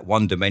just that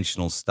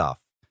one-dimensional stuff.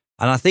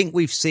 And I think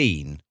we've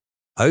seen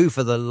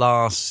over the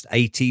last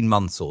 18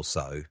 months or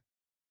so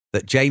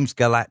that James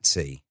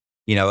Galatsi,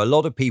 you know, a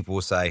lot of people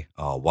will say,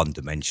 oh,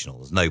 one-dimensional,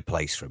 there's no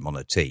place for him on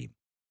a team.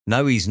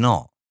 No, he's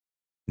not.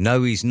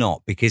 No, he's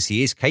not, because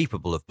he is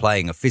capable of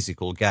playing a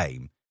physical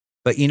game.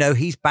 But, you know,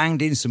 he's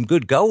banged in some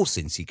good goals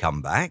since he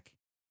come back.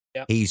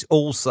 Yep. He's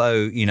also,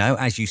 you know,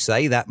 as you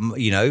say, that,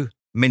 you know,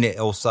 minute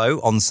or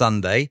so on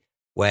Sunday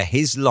where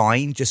his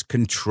line just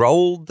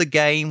controlled the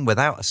game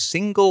without a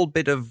single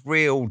bit of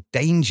real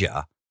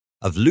danger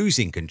of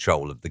losing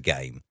control of the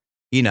game.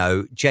 You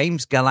know,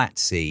 James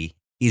Galatsi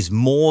is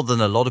more than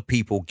a lot of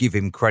people give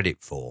him credit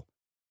for.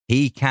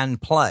 He can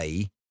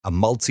play a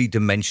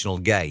multi-dimensional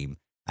game.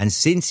 And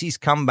since he's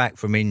come back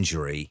from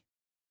injury,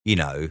 you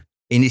know,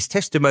 in his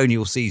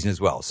testimonial season as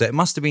well. So it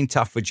must have been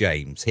tough for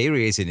James. Here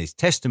he is in his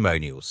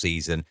testimonial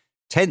season,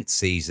 10th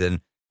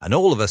season, and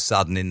all of a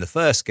sudden in the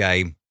first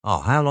game, oh,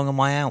 how long am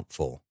I out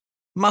for?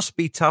 Must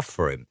be tough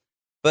for him.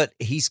 But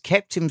he's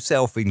kept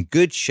himself in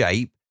good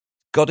shape,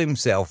 got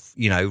himself,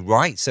 you know,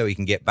 right so he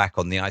can get back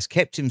on the ice,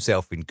 kept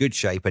himself in good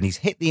shape, and he's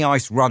hit the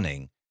ice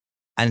running.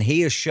 And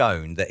he has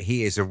shown that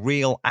he is a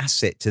real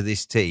asset to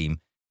this team.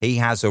 He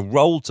has a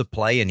role to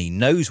play and he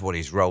knows what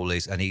his role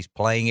is and he's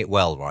playing it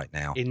well right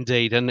now.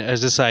 Indeed. And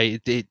as I say,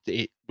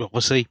 it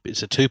obviously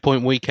it's a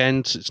 2-point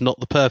weekend. It's not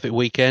the perfect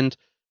weekend,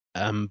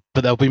 but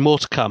there'll be more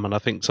to come. And I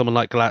think someone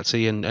like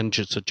Galatsi and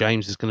just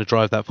James is going to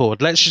drive that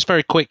forward. Let's just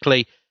very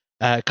quickly,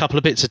 a couple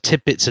of bits of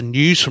tidbits and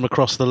news from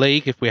across the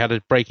league. If we had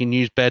a breaking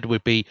news bed,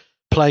 we'd be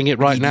playing it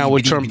right now.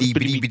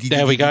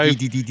 There we go.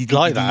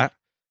 Like that.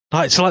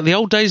 It's like the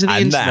old days of the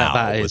internet, now,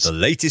 that is. With the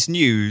latest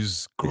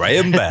news,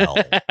 Graham Bell.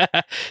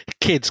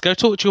 Kids, go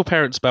talk to your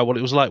parents about what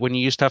it was like when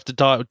you used to have to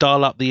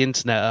dial up the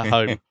internet at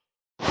home.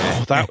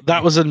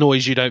 That was a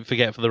noise you don't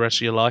forget for the rest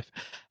of your life.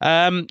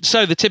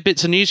 So the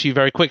tidbits of news for you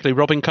very quickly.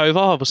 Robin Kovar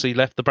obviously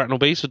left the Bracknell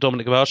Bees for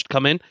Dominic Gavarsh to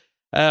come in.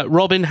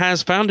 Robin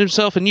has found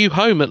himself a new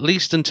home, at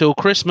least until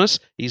Christmas.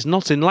 He's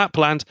not in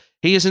Lapland.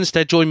 He has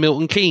instead joined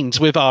Milton Keynes,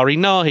 with Ari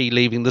Nahi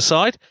leaving the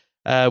side.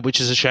 Which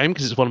is a shame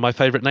because it's one of my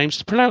favourite names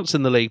to pronounce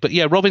in the league. But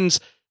yeah,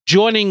 Robin's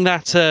joining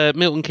that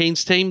Milton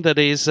Keynes team that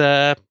is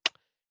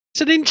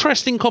it's an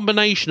interesting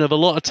combination of a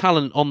lot of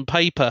talent on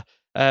paper.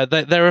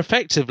 They're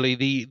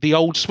effectively the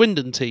old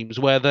Swindon teams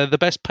where they're the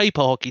best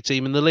paper hockey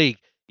team in the league.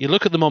 You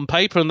look at them on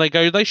paper and they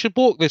go, they should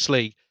walk this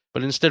league.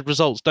 But instead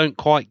results don't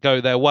quite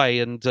go their way.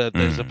 And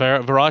there's a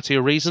variety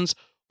of reasons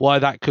why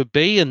that could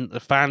be. And the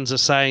fans are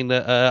saying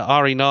that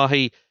Ari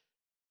Nahi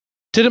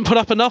didn't put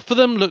up enough for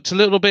them, looked a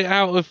little bit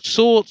out of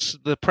sorts.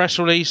 The press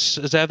release,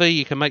 as ever,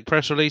 you can make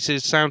press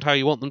releases sound how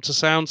you want them to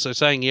sound. So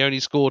saying he only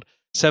scored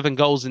 7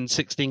 goals in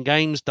 16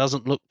 games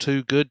doesn't look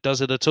too good, does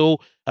it at all?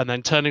 And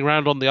then turning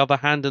around on the other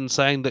hand and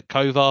saying that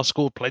Kovar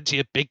scored plenty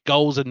of big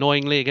goals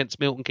annoyingly against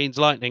Milton Keynes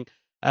Lightning.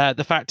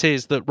 The fact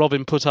is that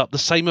Robin put up the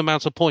same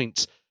amount of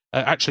points,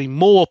 actually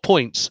more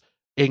points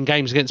in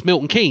games against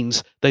Milton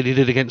Keynes than he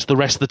did against the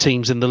rest of the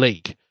teams in the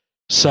league.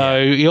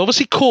 So he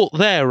obviously caught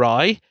their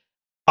eye.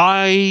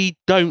 I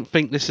don't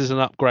think this is an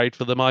upgrade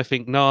for them. I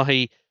think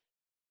Nahi,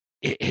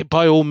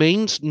 by all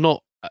means,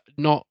 not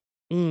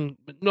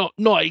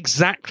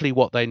exactly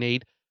what they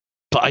need,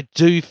 but I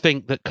do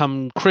think that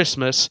come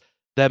Christmas,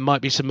 there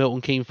might be some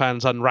Milton Keynes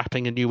fans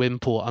unwrapping a new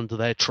import under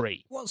their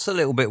tree. What's a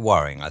little bit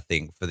worrying, I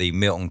think, for the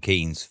Milton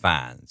Keynes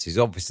fans is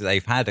obviously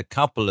they've had a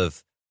couple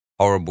of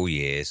horrible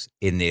years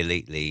in the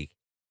Elite League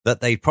that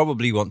they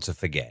probably want to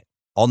forget,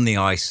 on the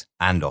ice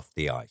and off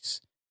the ice.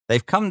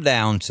 They've come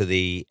down to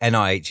the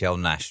NIHL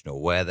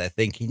National where they're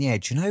thinking, yeah,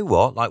 do you know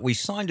what? Like, we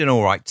signed an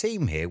all right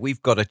team here.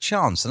 We've got a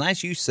chance. And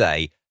as you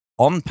say,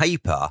 on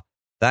paper,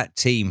 that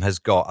team has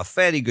got a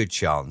fairly good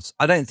chance.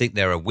 I don't think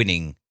they're a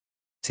winning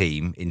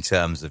team in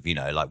terms of,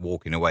 like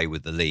walking away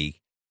with the league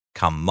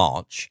come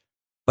March.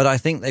 But I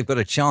think they've got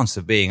a chance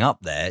of being up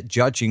there.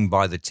 Judging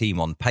by the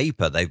team on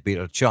paper, they've got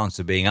a chance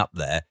of being up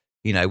there,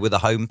 with a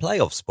home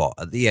playoff spot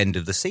at the end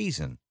of the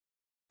season.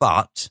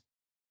 But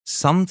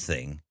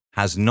something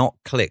has not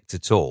clicked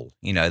at all.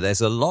 There's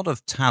a lot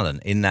of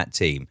talent in that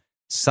team.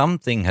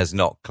 Something has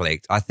not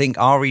clicked. I think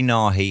Ari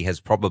Nahi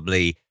has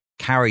probably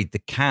carried the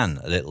can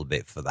a little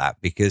bit for that,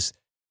 because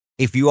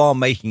if you are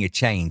making a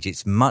change,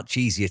 it's much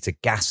easier to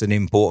gas an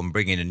import and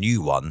bring in a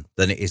new one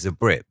than it is a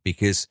Brit,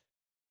 because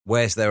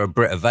where's there a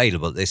Brit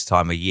available at this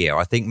time of year?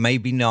 I think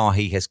maybe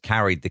Nahi has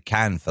carried the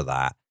can for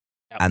that.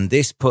 Yep. And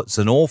this puts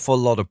an awful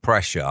lot of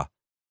pressure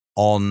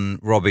on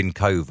Robin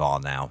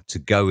Kovar now to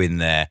go in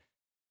there.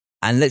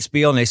 And let's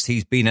be honest,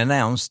 he's been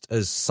announced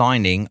as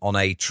signing on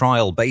a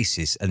trial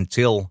basis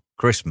until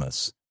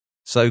Christmas.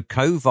 So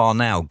Kovar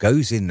now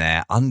goes in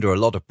there under a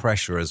lot of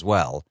pressure as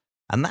well.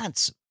 And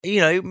that's,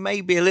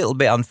 maybe a little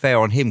bit unfair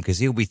on him, because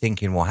he'll be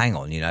thinking, well, hang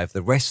on, if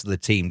the rest of the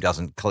team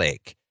doesn't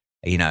click,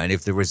 and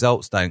if the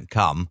results don't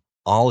come,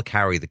 I'll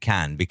carry the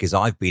can because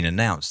I've been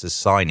announced as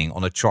signing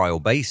on a trial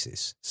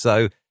basis.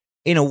 So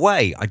in a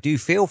way, I do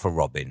feel for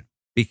Robin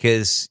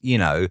because,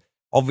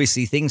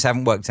 obviously things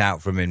haven't worked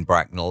out for him in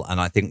Bracknell.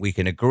 And I think we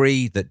can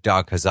agree that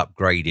Doug has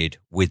upgraded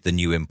with the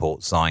new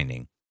import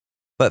signing.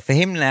 But for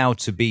him now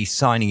to be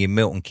signing in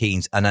Milton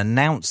Keynes and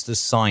announced as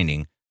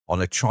signing on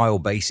a trial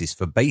basis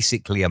for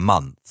basically a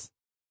month,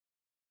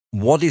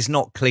 what is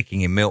not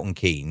clicking in Milton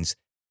Keynes?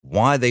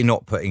 Why are they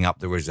not putting up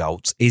the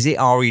results? Is it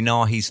Ari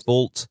Nahi's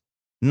fault?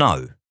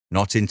 No,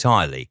 not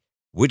entirely.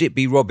 Would it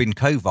be Robin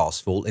Kovar's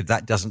fault if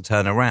that doesn't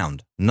turn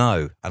around?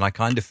 No, and I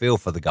kind of feel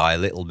for the guy a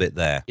little bit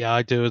there. Yeah,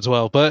 I do as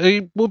well. But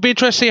it will be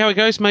interesting to see how it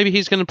goes. Maybe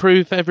he's going to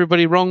prove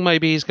everybody wrong.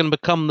 Maybe he's going to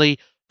become the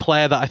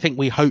player that I think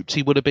we hoped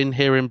he would have been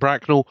here in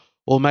Bracknell.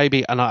 Or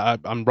maybe, and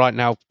I'm right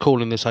now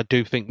calling this, I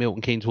do think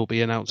Milton Keynes will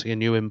be announcing a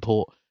new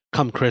import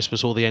come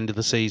Christmas or the end of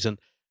the season.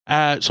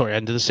 End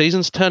of the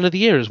season's turn of the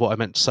year is what I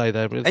meant to say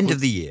there. End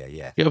of the year,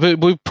 yeah. Yeah, but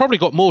we've probably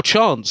got more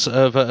chance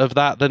of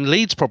that than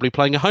Leeds probably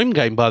playing a home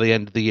game by the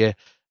end of the year,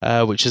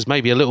 which is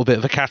maybe a little bit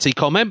of a catty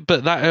comment.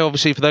 But that,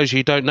 obviously, for those of you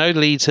who don't know,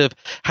 Leeds have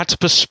had to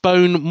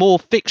postpone more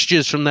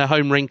fixtures from their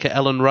home rink at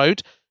Ellen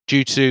Road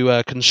due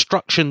to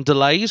construction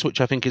delays,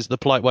 which I think is the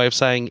polite way of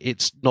saying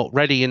it's not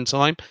ready in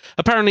time.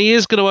 Apparently, it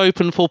is going to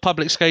open for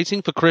public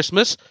skating for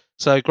Christmas,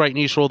 so great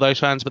news for all those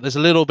fans, but there's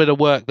a little bit of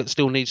work that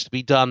still needs to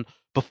be done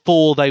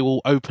before they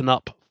will open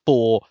up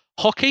for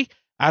hockey.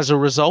 As a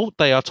result,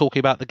 they are talking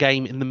about the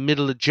game in the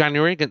middle of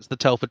January against the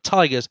Telford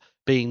Tigers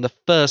being the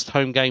first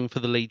home game for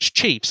the Leeds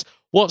Chiefs.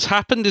 What's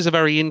happened is a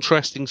very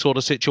interesting sort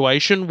of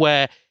situation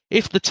where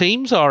if the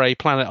teams are a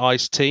Planet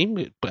Ice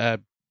team,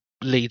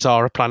 Leeds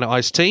are a Planet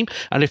Ice team,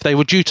 and if they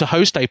were due to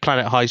host a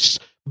Planet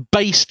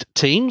Ice-based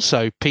team,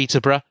 so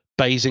Peterborough,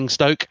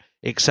 Basingstoke,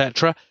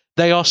 etc.,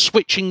 they are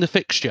switching the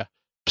fixture.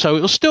 So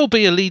it will still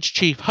be a Leeds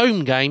Chief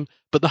home game,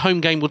 but the home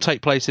game will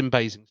take place in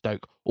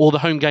Basingstoke, or the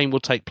home game will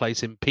take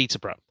place in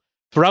Peterborough.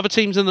 For other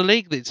teams in the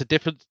league, it's a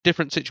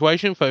different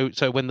situation.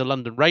 So when the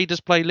London Raiders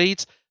play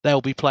Leeds,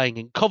 they'll be playing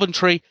in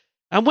Coventry,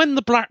 and when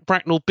the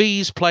Bracknell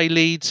Bees play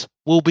Leeds,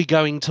 we'll be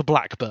going to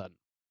Blackburn.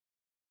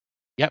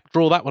 Yep,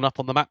 draw that one up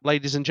on the map,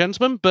 ladies and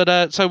gentlemen.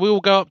 But so we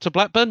will go up to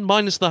Blackburn,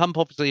 minus the hump,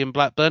 obviously, in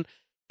Blackburn.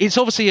 It's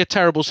obviously a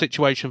terrible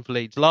situation for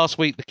Leeds. Last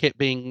week, the kit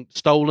being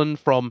stolen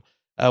from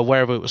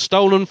wherever it was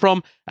stolen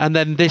from. And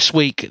then this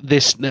week,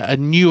 a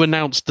new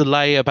announced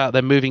delay about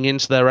them moving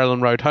into their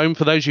Ellen Road home.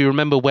 For those of you who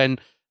remember when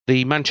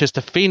the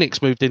Manchester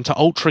Phoenix moved into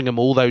Altrincham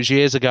all those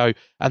years ago,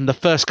 and the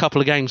first couple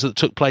of games that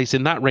took place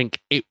in that rink,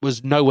 it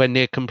was nowhere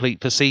near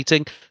complete for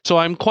seating. So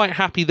I'm quite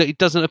happy that it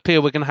doesn't appear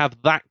we're going to have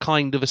that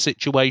kind of a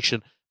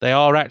situation. They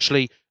are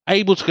actually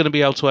going to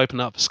be able to open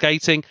up for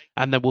skating,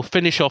 and then we'll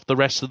finish off the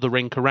rest of the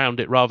rink around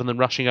it rather than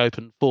rushing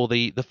open for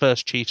the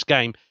first Chiefs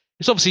game.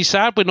 It's obviously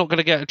sad we're not going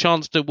to get a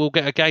chance to. We'll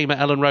get a game at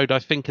Ellen Road, I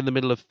think, in the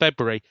middle of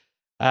February.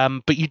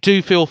 But you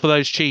do feel for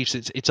those Chiefs.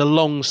 It's a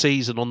long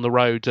season on the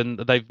road, and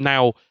they've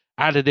now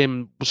added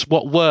in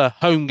what were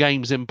home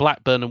games in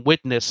Blackburn and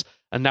Widnes,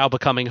 and now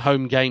becoming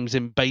home games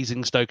in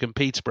Basingstoke and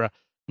Peterborough.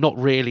 Not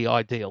really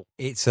ideal.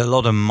 It's a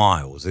lot of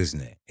miles,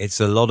 isn't it? It's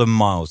a lot of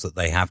miles that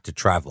they have to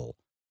travel.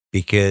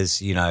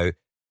 Because, a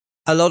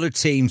lot of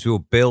teams will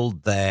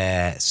build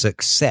their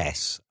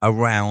success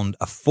around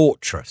a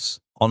fortress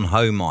on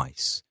home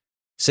ice.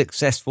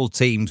 successful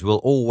teams will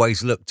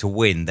always look to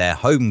win their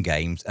home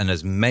games and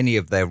as many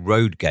of their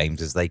road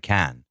games as they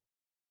can.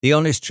 The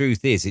honest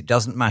truth is, it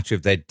doesn't matter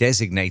if they're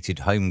designated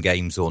home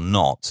games or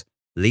not.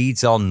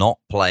 Leeds are not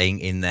playing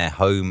in their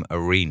home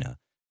arena.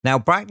 Now,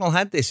 Bracknell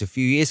had this a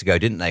few years ago,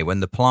 didn't they?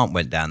 When the plant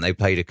went down, they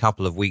played a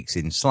couple of weeks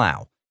in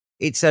Slough.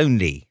 It's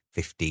only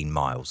 15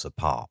 miles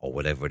apart or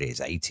whatever it is,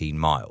 18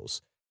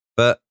 miles.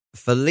 But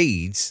for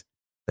Leeds,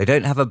 they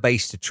don't have a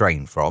base to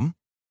train from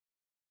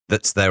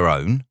that's their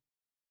own.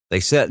 They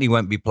certainly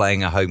won't be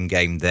playing a home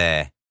game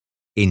there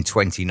in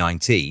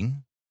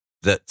 2019.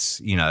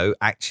 That's,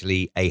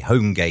 actually a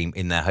home game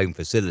in their home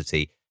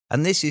facility.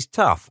 And this is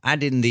tough.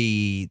 Add in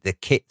the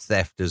kit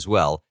theft as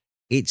well.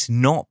 It's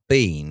not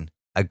been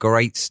a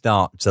great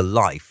start to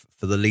life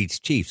for the Leeds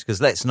Chiefs, because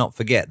let's not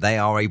forget, they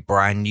are a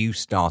brand new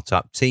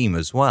startup team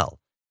as well.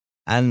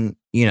 And,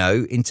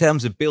 in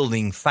terms of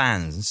building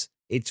fans,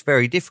 it's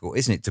very difficult,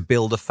 isn't it, to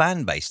build a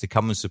fan base to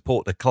come and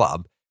support the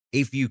club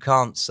if you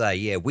can't say,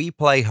 yeah, we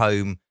play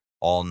home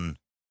on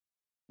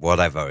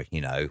whatever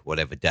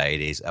day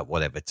it is at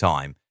whatever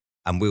time,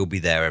 and we'll be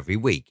there every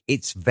week.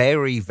 It's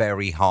very,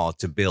 very hard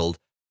to build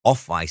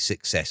off-ice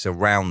success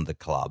around the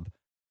club,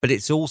 but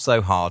it's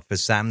also hard for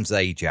Sam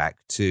Zajac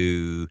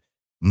to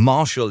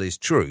marshal his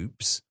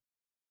troops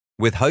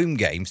with home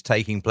games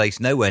taking place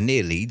nowhere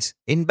near Leeds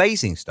in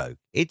Basingstoke.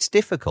 It's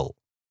difficult.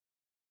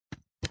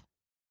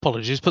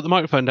 Apologies, put the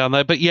microphone down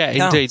there, but yeah,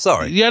 indeed.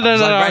 Sorry. Yeah, no.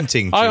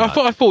 Ranting I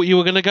thought you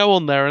were going to go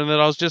on there, and then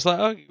I was just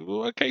like,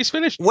 oh, okay, it's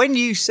finished. When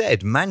you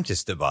said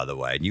Manchester, by the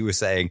way, and you were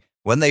saying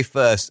when they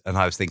first, and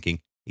I was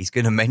thinking, he's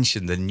going to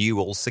mention the new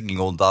all singing,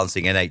 all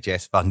dancing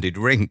NHS-funded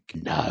rink.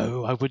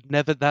 No, I would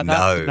never. No.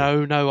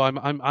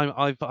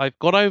 I've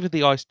got over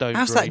the Ice Dome.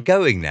 How's that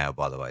going now,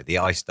 by the way? The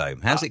Ice Dome.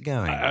 How's it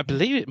going? I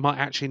believe it might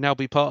actually now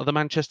be part of the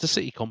Manchester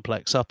City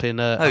complex up in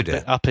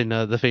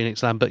the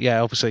Phoenix Land. But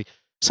yeah, obviously,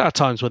 sad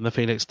times when the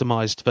Phoenix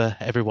demised for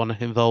everyone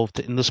involved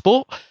in the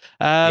sport.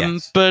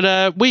 Yes.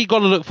 But we got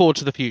to look forward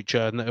to the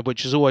future,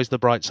 which is always the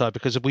bright side,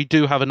 because we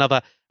do have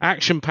another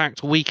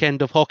action-packed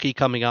weekend of hockey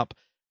coming up.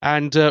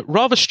 And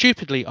rather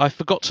stupidly, I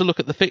forgot to look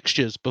at the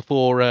fixtures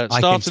before starting the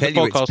podcast. I can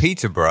tell you it's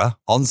Peterborough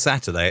on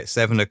Saturday at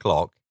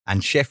 7:00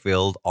 and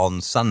Sheffield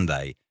on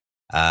Sunday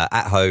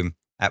at home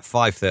at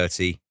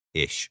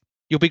 5:30-ish.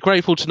 You'll be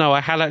grateful to know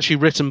I had actually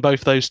written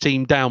both those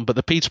teams down, but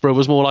the Peterborough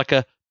was more like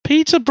a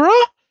Peterborough?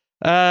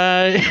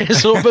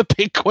 Sort of a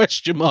big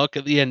question mark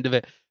at the end of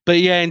it. But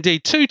yeah,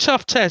 indeed, two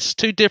tough tests,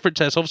 two different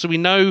tests. Obviously, we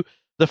know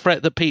the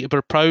threat that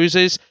Peterborough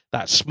poses,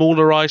 that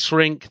smaller ice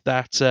rink,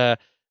 that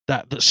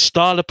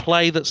style of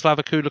play that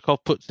Slava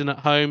Kulikov puts in at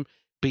home.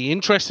 Be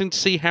interesting to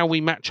see how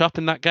we match up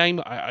in that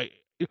game.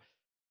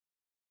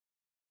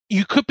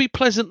 You could be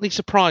pleasantly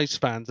surprised,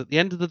 fans. At the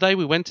end of the day,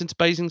 we went into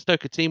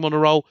Basingstoke, a team on a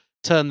roll,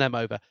 turned them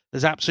over.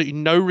 There's absolutely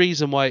no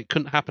reason why it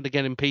couldn't happen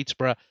again in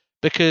Peterborough,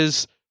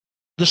 because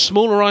the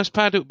smaller ice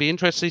pad, it would be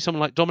interesting to see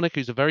someone like Dominic,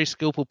 who's a very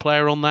skillful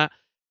player on that,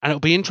 and it'll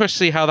be interesting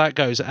to see how that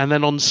goes. And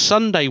then on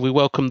Sunday, we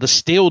welcome the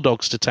Steel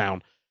Dogs to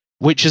town,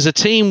 which is a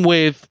team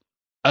with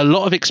a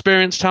lot of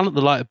experienced talent.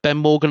 The light of Ben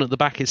Morgan at the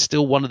back is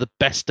still one of the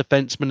best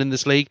defensemen in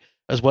this league,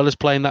 as well as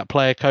playing that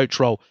player coach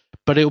role.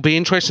 But it'll be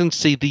interesting to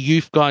see the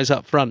youth guys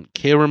up front,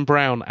 Kieran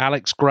Brown,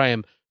 Alex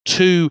Graham,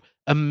 two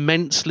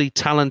immensely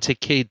talented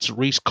kids,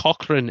 Reece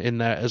Cochran in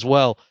there as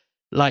well.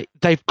 Like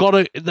they've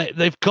got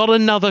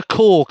another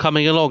core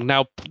coming along.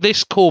 Now,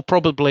 this core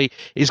probably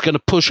is going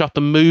to push up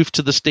and move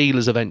to the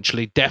Steelers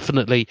eventually.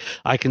 Definitely,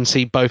 I can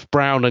see both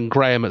Brown and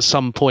Graham at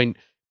some point.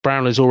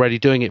 Brown is already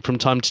doing it from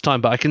time to time,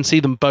 but I can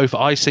see them both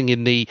icing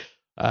in the,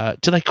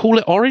 do they call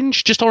it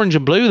orange? Just orange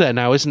and blue there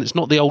now, isn't it? It's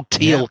not the old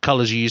teal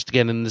colours you used to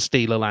get in the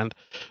Steeler land.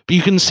 But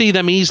you can see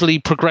them easily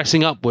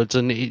progressing upwards,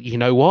 and you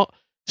know what?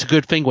 It's a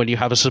good thing when you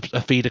have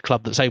a feeder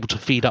club that's able to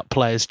feed up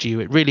players to you.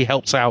 It really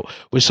helps out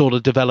with sort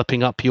of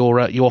developing up your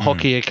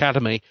hockey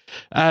academy.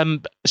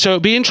 So it'll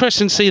be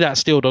interesting to see that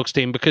Steel Dogs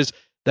team, because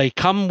they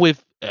come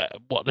with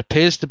what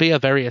appears to be a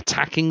very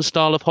attacking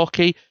style of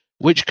hockey,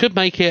 which could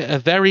make it a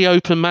very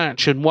open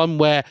match, and one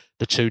where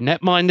the two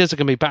netminders are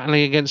going to be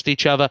battling against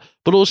each other,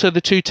 but also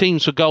the two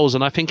teams for goals.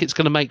 And I think it's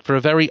going to make for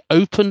a very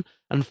open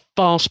and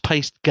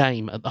fast-paced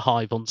game at the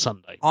Hive on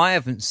Sunday. I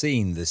haven't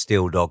seen the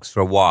Steel Dogs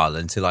for a while,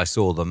 until I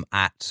saw them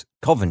at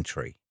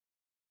Coventry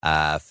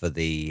for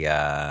the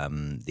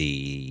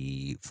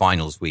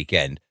finals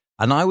weekend.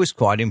 And I was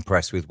quite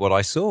impressed with what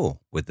I saw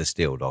with the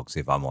Steel Dogs,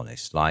 if I'm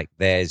honest. Like,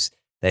 there's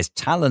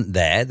talent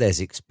there,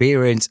 there's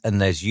experience,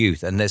 and there's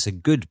youth, and there's a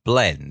good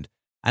blend.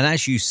 And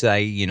as you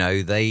say,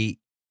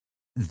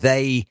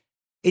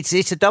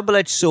 it's a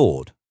double-edged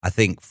sword, I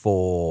think,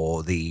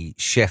 for the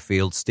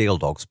Sheffield Steel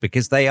Dogs,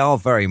 because they are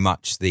very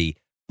much the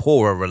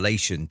poorer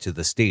relation to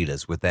the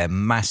Steelers with their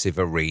massive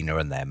arena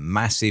and their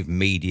massive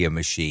media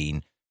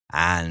machine.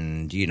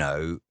 And,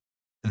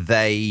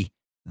 they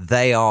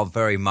are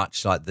very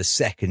much like the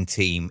second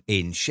team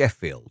in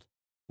Sheffield.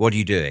 What are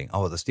you doing?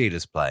 Oh, the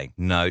Steelers playing.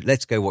 No,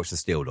 let's go watch the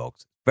Steel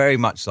Dogs. Very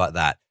much like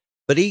that.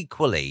 But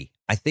equally,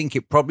 I think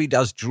it probably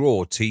does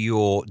draw to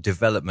your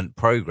development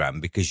program,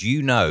 because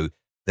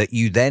that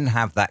you then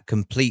have that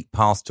complete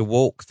path to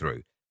walk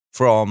through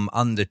from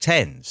under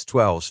 10s,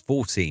 12s,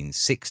 14s,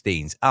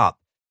 16s up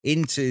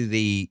into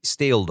the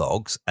Steel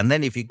Dogs. And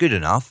then if you're good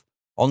enough,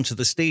 onto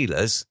the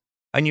Steelers,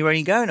 and you're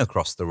only going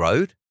across the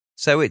road.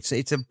 So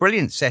it's a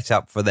brilliant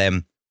setup for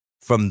them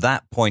from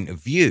that point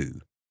of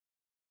view.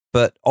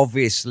 But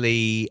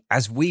obviously,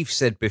 as we've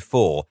said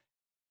before,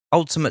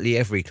 ultimately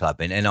every club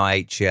in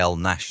NIHL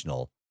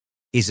National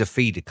is a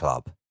feeder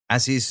club,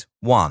 as is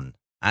 1,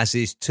 as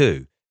is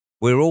 2.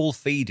 We're all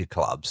feeder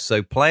clubs.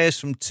 So players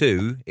from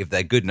 2, if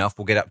they're good enough,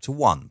 will get up to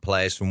 1.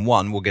 Players from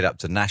 1 will get up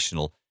to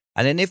National.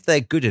 And then if they're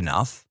good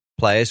enough,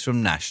 players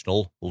from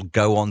National will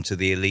go on to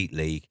the Elite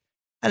League.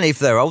 And if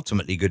they're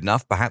ultimately good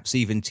enough, perhaps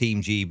even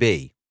Team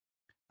GB.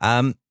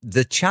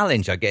 The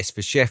challenge, I guess,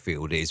 for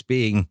Sheffield is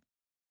being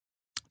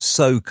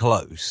so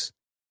close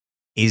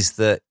is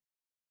that,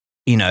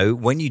 you know,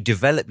 when you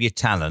develop your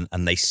talent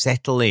and they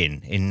settle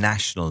in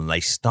National and they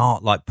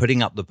start like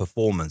putting up the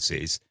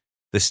performances,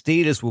 the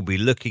Steelers will be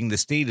looking,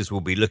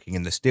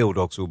 and the Steel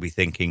Dogs will be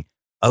thinking,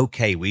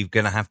 okay, we're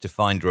going to have to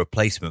find a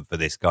replacement for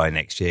this guy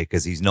next year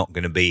because he's not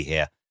going to be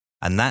here.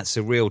 And that's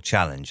a real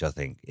challenge, I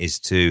think, is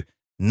to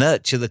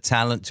nurture the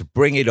talent, to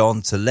bring it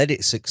on, to let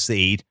it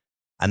succeed,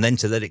 and then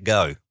to let it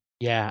go.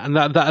 Yeah,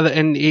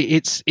 and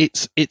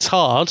it's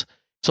hard.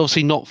 It's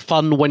obviously not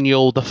fun when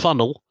you're the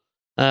funnel,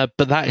 but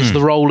that is the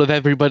role of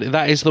everybody.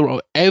 That is the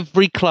role.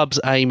 Every club's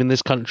aim in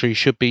this country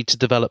should be to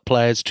develop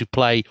players to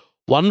play,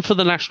 1, for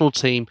the national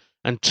team,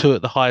 and 2,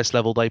 at the highest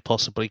level they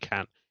possibly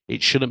can.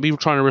 It shouldn't be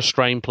trying to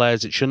restrain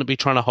players. It shouldn't be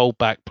trying to hold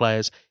back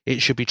players.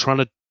 It should be trying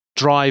to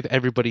drive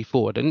everybody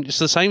forward. And it's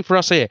the same for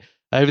us here.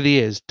 Over the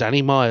years,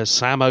 Danny Myers,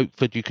 Sam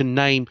Oakford, you can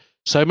name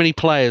so many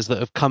players that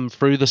have come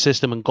through the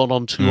system and gone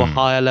on to a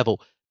higher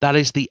level. That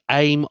is the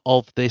aim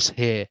of this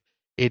here.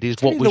 It is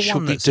what we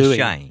should be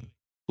doing.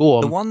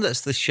 The one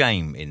that's the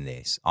shame in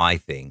this, I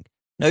think,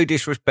 no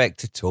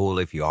disrespect at all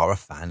if you are a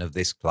fan of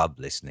this club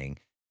listening,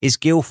 is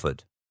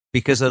Guildford.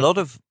 Because a lot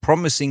of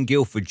promising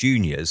Guildford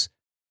juniors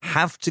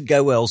have to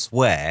go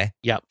elsewhere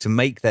to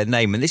make their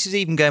name. And this is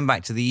even going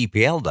back to the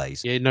EPL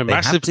days. Yeah, no, they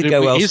massive, have to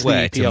go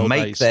elsewhere the to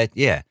make their...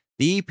 Yeah.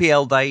 The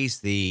EPL days,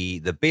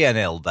 the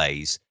BNL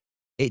days,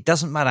 it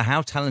doesn't matter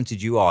how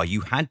talented you are.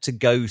 You had to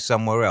go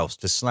somewhere else,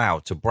 to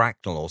Slough, to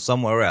Bracknell or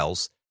somewhere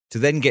else, to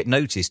then get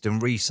noticed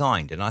and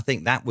re-signed. And I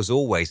think that was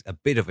always a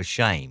bit of a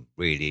shame,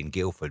 really, in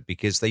Guildford,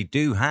 because they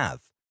do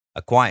have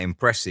a quite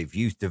impressive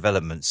youth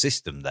development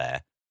system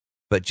there.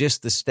 But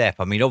just the step,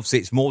 I mean, obviously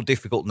it's more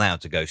difficult now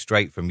to go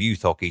straight from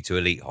youth hockey to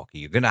elite hockey.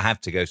 You're going to have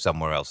to go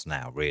somewhere else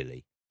now,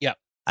 really. Yeah.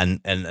 And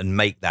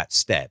make that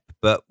step.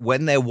 But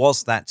when there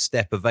was that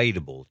step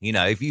available, you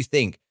know, if you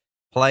think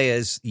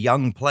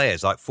young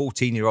players like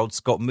 14-year-old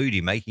Scott Moody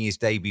making his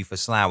debut for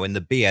Slough in the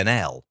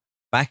BNL,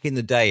 back in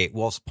the day it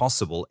was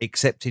possible,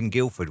 except in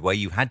Guildford, where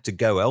you had to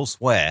go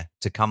elsewhere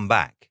to come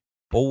back.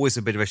 Always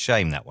a bit of a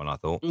shame, that one, I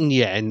thought.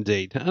 Yeah,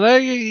 indeed.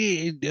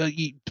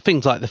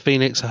 Things like the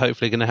Phoenix are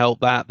hopefully going to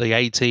help that. The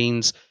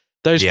 18s,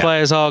 those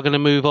players are going to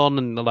move on.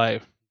 And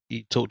like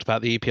you talked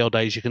about the EPL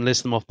days, you can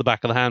list them off the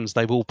back of the hands.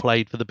 They've all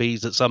played for the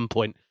Bees at some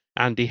point.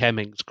 Andy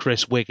Hemmings,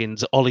 Chris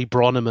Wiggins, Ollie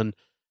Bronneman.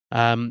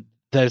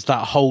 There's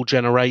that whole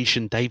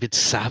generation. David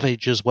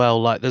Savage as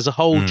well. Like there's a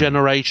whole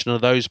generation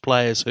of those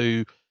players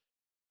who,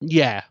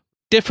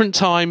 different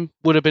time,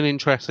 would have been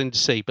interesting to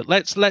see. But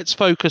let's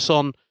focus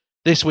on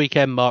this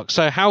weekend, Mark.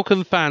 So how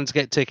can fans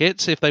get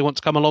tickets if they want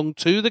to come along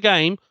to the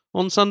game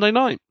on Sunday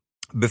night?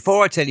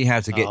 Before I tell you how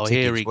to get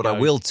tickets, what I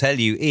will tell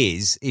you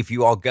is if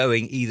you are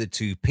going either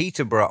to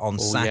Peterborough on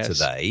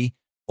Saturday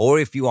or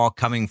if you are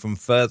coming from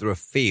further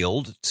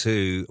afield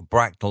to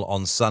Bracknell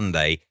on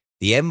Sunday,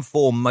 the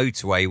M4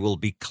 motorway will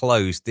be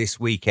closed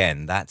this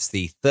weekend. That's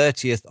the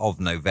 30th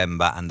of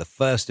November and the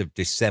 1st of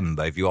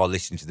December. If you are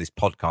listening to this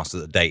podcast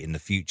at a date in the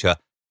future,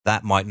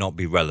 that might not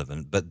be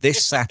relevant. But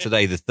this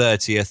Saturday, the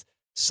 30th,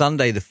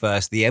 Sunday, the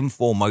 1st, the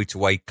M4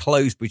 motorway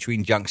closed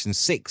between Junction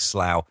 6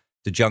 Slough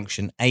to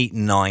Junction 8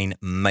 and 9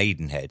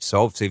 Maidenhead.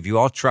 So obviously, if you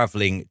are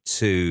travelling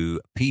to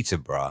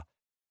Peterborough,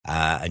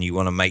 and you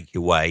want to make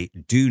your way,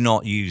 do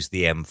not use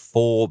the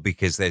M4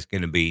 because there's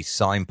going to be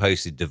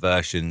signposted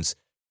diversions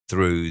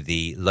through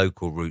the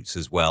local routes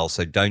as well.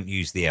 So don't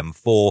use the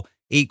M4.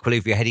 Equally,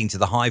 if you're heading to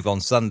the Hive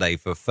on Sunday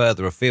for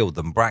further afield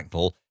than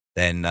Bracknell,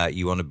 then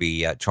you want to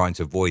be trying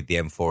to avoid the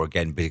M4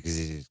 again because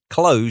it is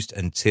closed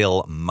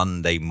until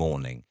Monday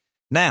morning.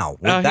 Now,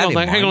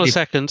 hang on a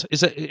second.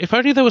 If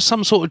only there was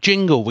some sort of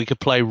jingle we could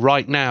play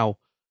right now.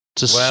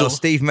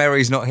 Steve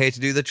Merry's not here to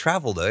do the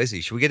travel, though, is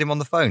he? Should we get him on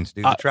the phone to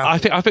do the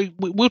travel? I think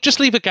we'll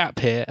just leave a gap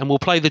here and we'll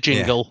play the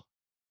jingle.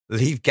 Yeah.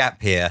 Leave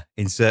gap here.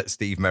 Insert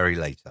Steve Merry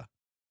later.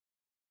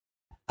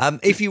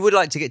 If you would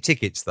like to get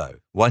tickets, though,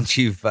 once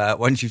you've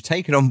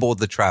taken on board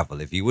the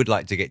travel, if you would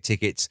like to get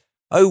tickets,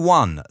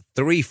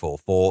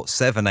 01344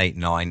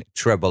 789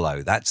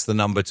 000. That's the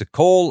number to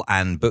call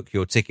and book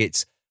your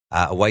tickets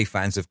Away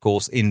fans, of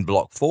course, in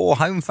Block 4.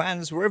 Home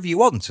fans, wherever you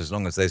want, as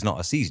long as there's not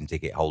a season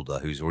ticket holder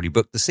who's already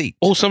booked the seat.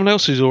 Or someone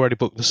else who's already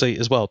booked the seat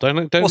as well. Don't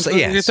have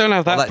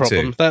that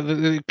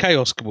problem.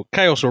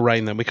 Chaos will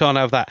reign then. We can't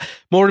have that.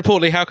 More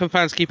importantly, how can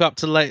fans keep up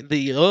to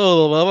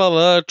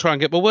try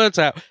and get my words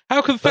out.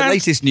 How can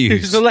fans...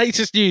 The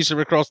latest news from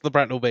across the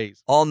Bracknell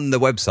Bees. On the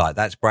website,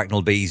 that's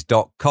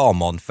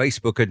bracknellbees.com. On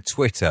Facebook and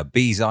Twitter,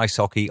 Bees Ice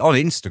Hockey. On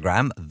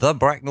Instagram, The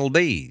Bracknell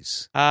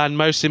Bees. And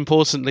most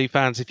importantly,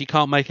 fans, if you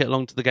can't make it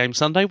along to the game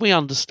Sunday, we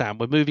understand.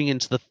 We're moving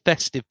into the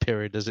festive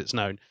period, as it's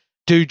known.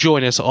 Do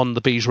join us on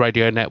the Bees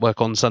Radio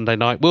Network on Sunday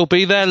night. We'll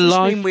be there live. Does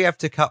this mean we have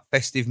to cut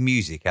festive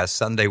music as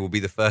Sunday will be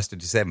the 1st of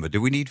December? Do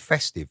we need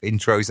festive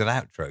intros and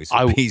outros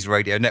for Bees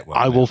Radio Network?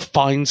 I will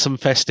find some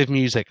festive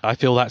music. I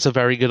feel that's a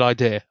very good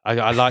idea.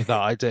 I like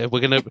that idea. We're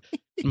going to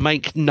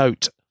make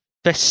note.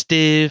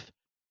 Festive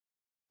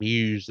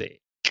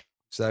music.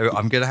 So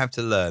I'm going to have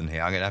to learn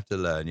here. I'm going to have to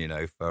learn,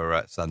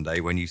 for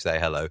Sunday when you say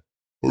hello.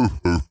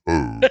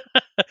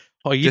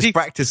 Just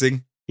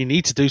practicing. You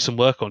need to do some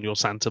work on your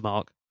Santa,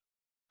 Mark.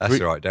 That's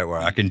all right, don't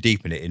worry. I can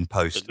deepen it in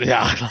post.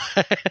 Yeah.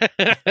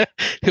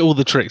 All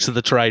the tricks of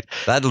the trade.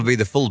 That'll be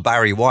the full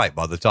Barry White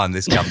by the time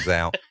this comes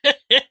out.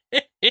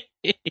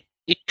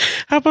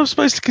 How am I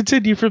supposed to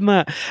continue from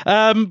that?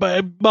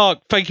 But Mark,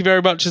 thank you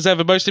very much as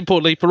ever. Most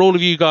importantly, for all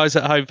of you guys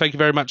at home, thank you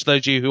very much to those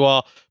of you who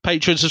are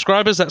Patreon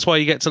subscribers. That's why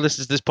you get to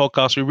listen to this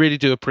podcast. We really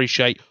do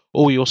appreciate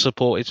all your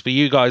support. It's for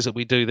you guys that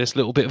we do this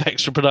little bit of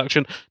extra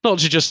production, not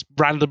to just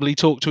randomly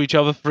talk to each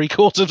other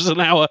 3/4 of an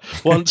hour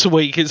once a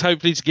week. It's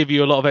hopefully to give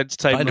you a lot of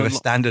entertainment. Kind of a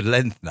standard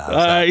length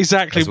now.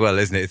 Exactly. As well,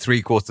 isn't it?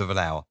 3/4 of an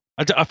hour.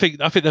 I think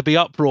there'd be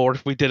uproar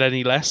if we did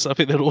any less. I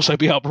think there'd also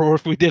be uproar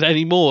if we did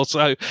any more.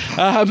 So,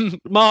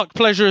 Mark,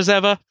 pleasure as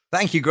ever.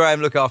 Thank you,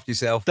 Graham. Look after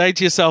yourself. Stay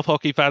to yourself,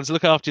 hockey fans.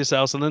 Look after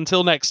yourselves. And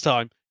until next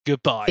time,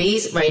 goodbye.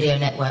 Bees Radio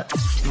Network.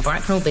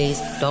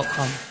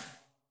 BracknellBees.com.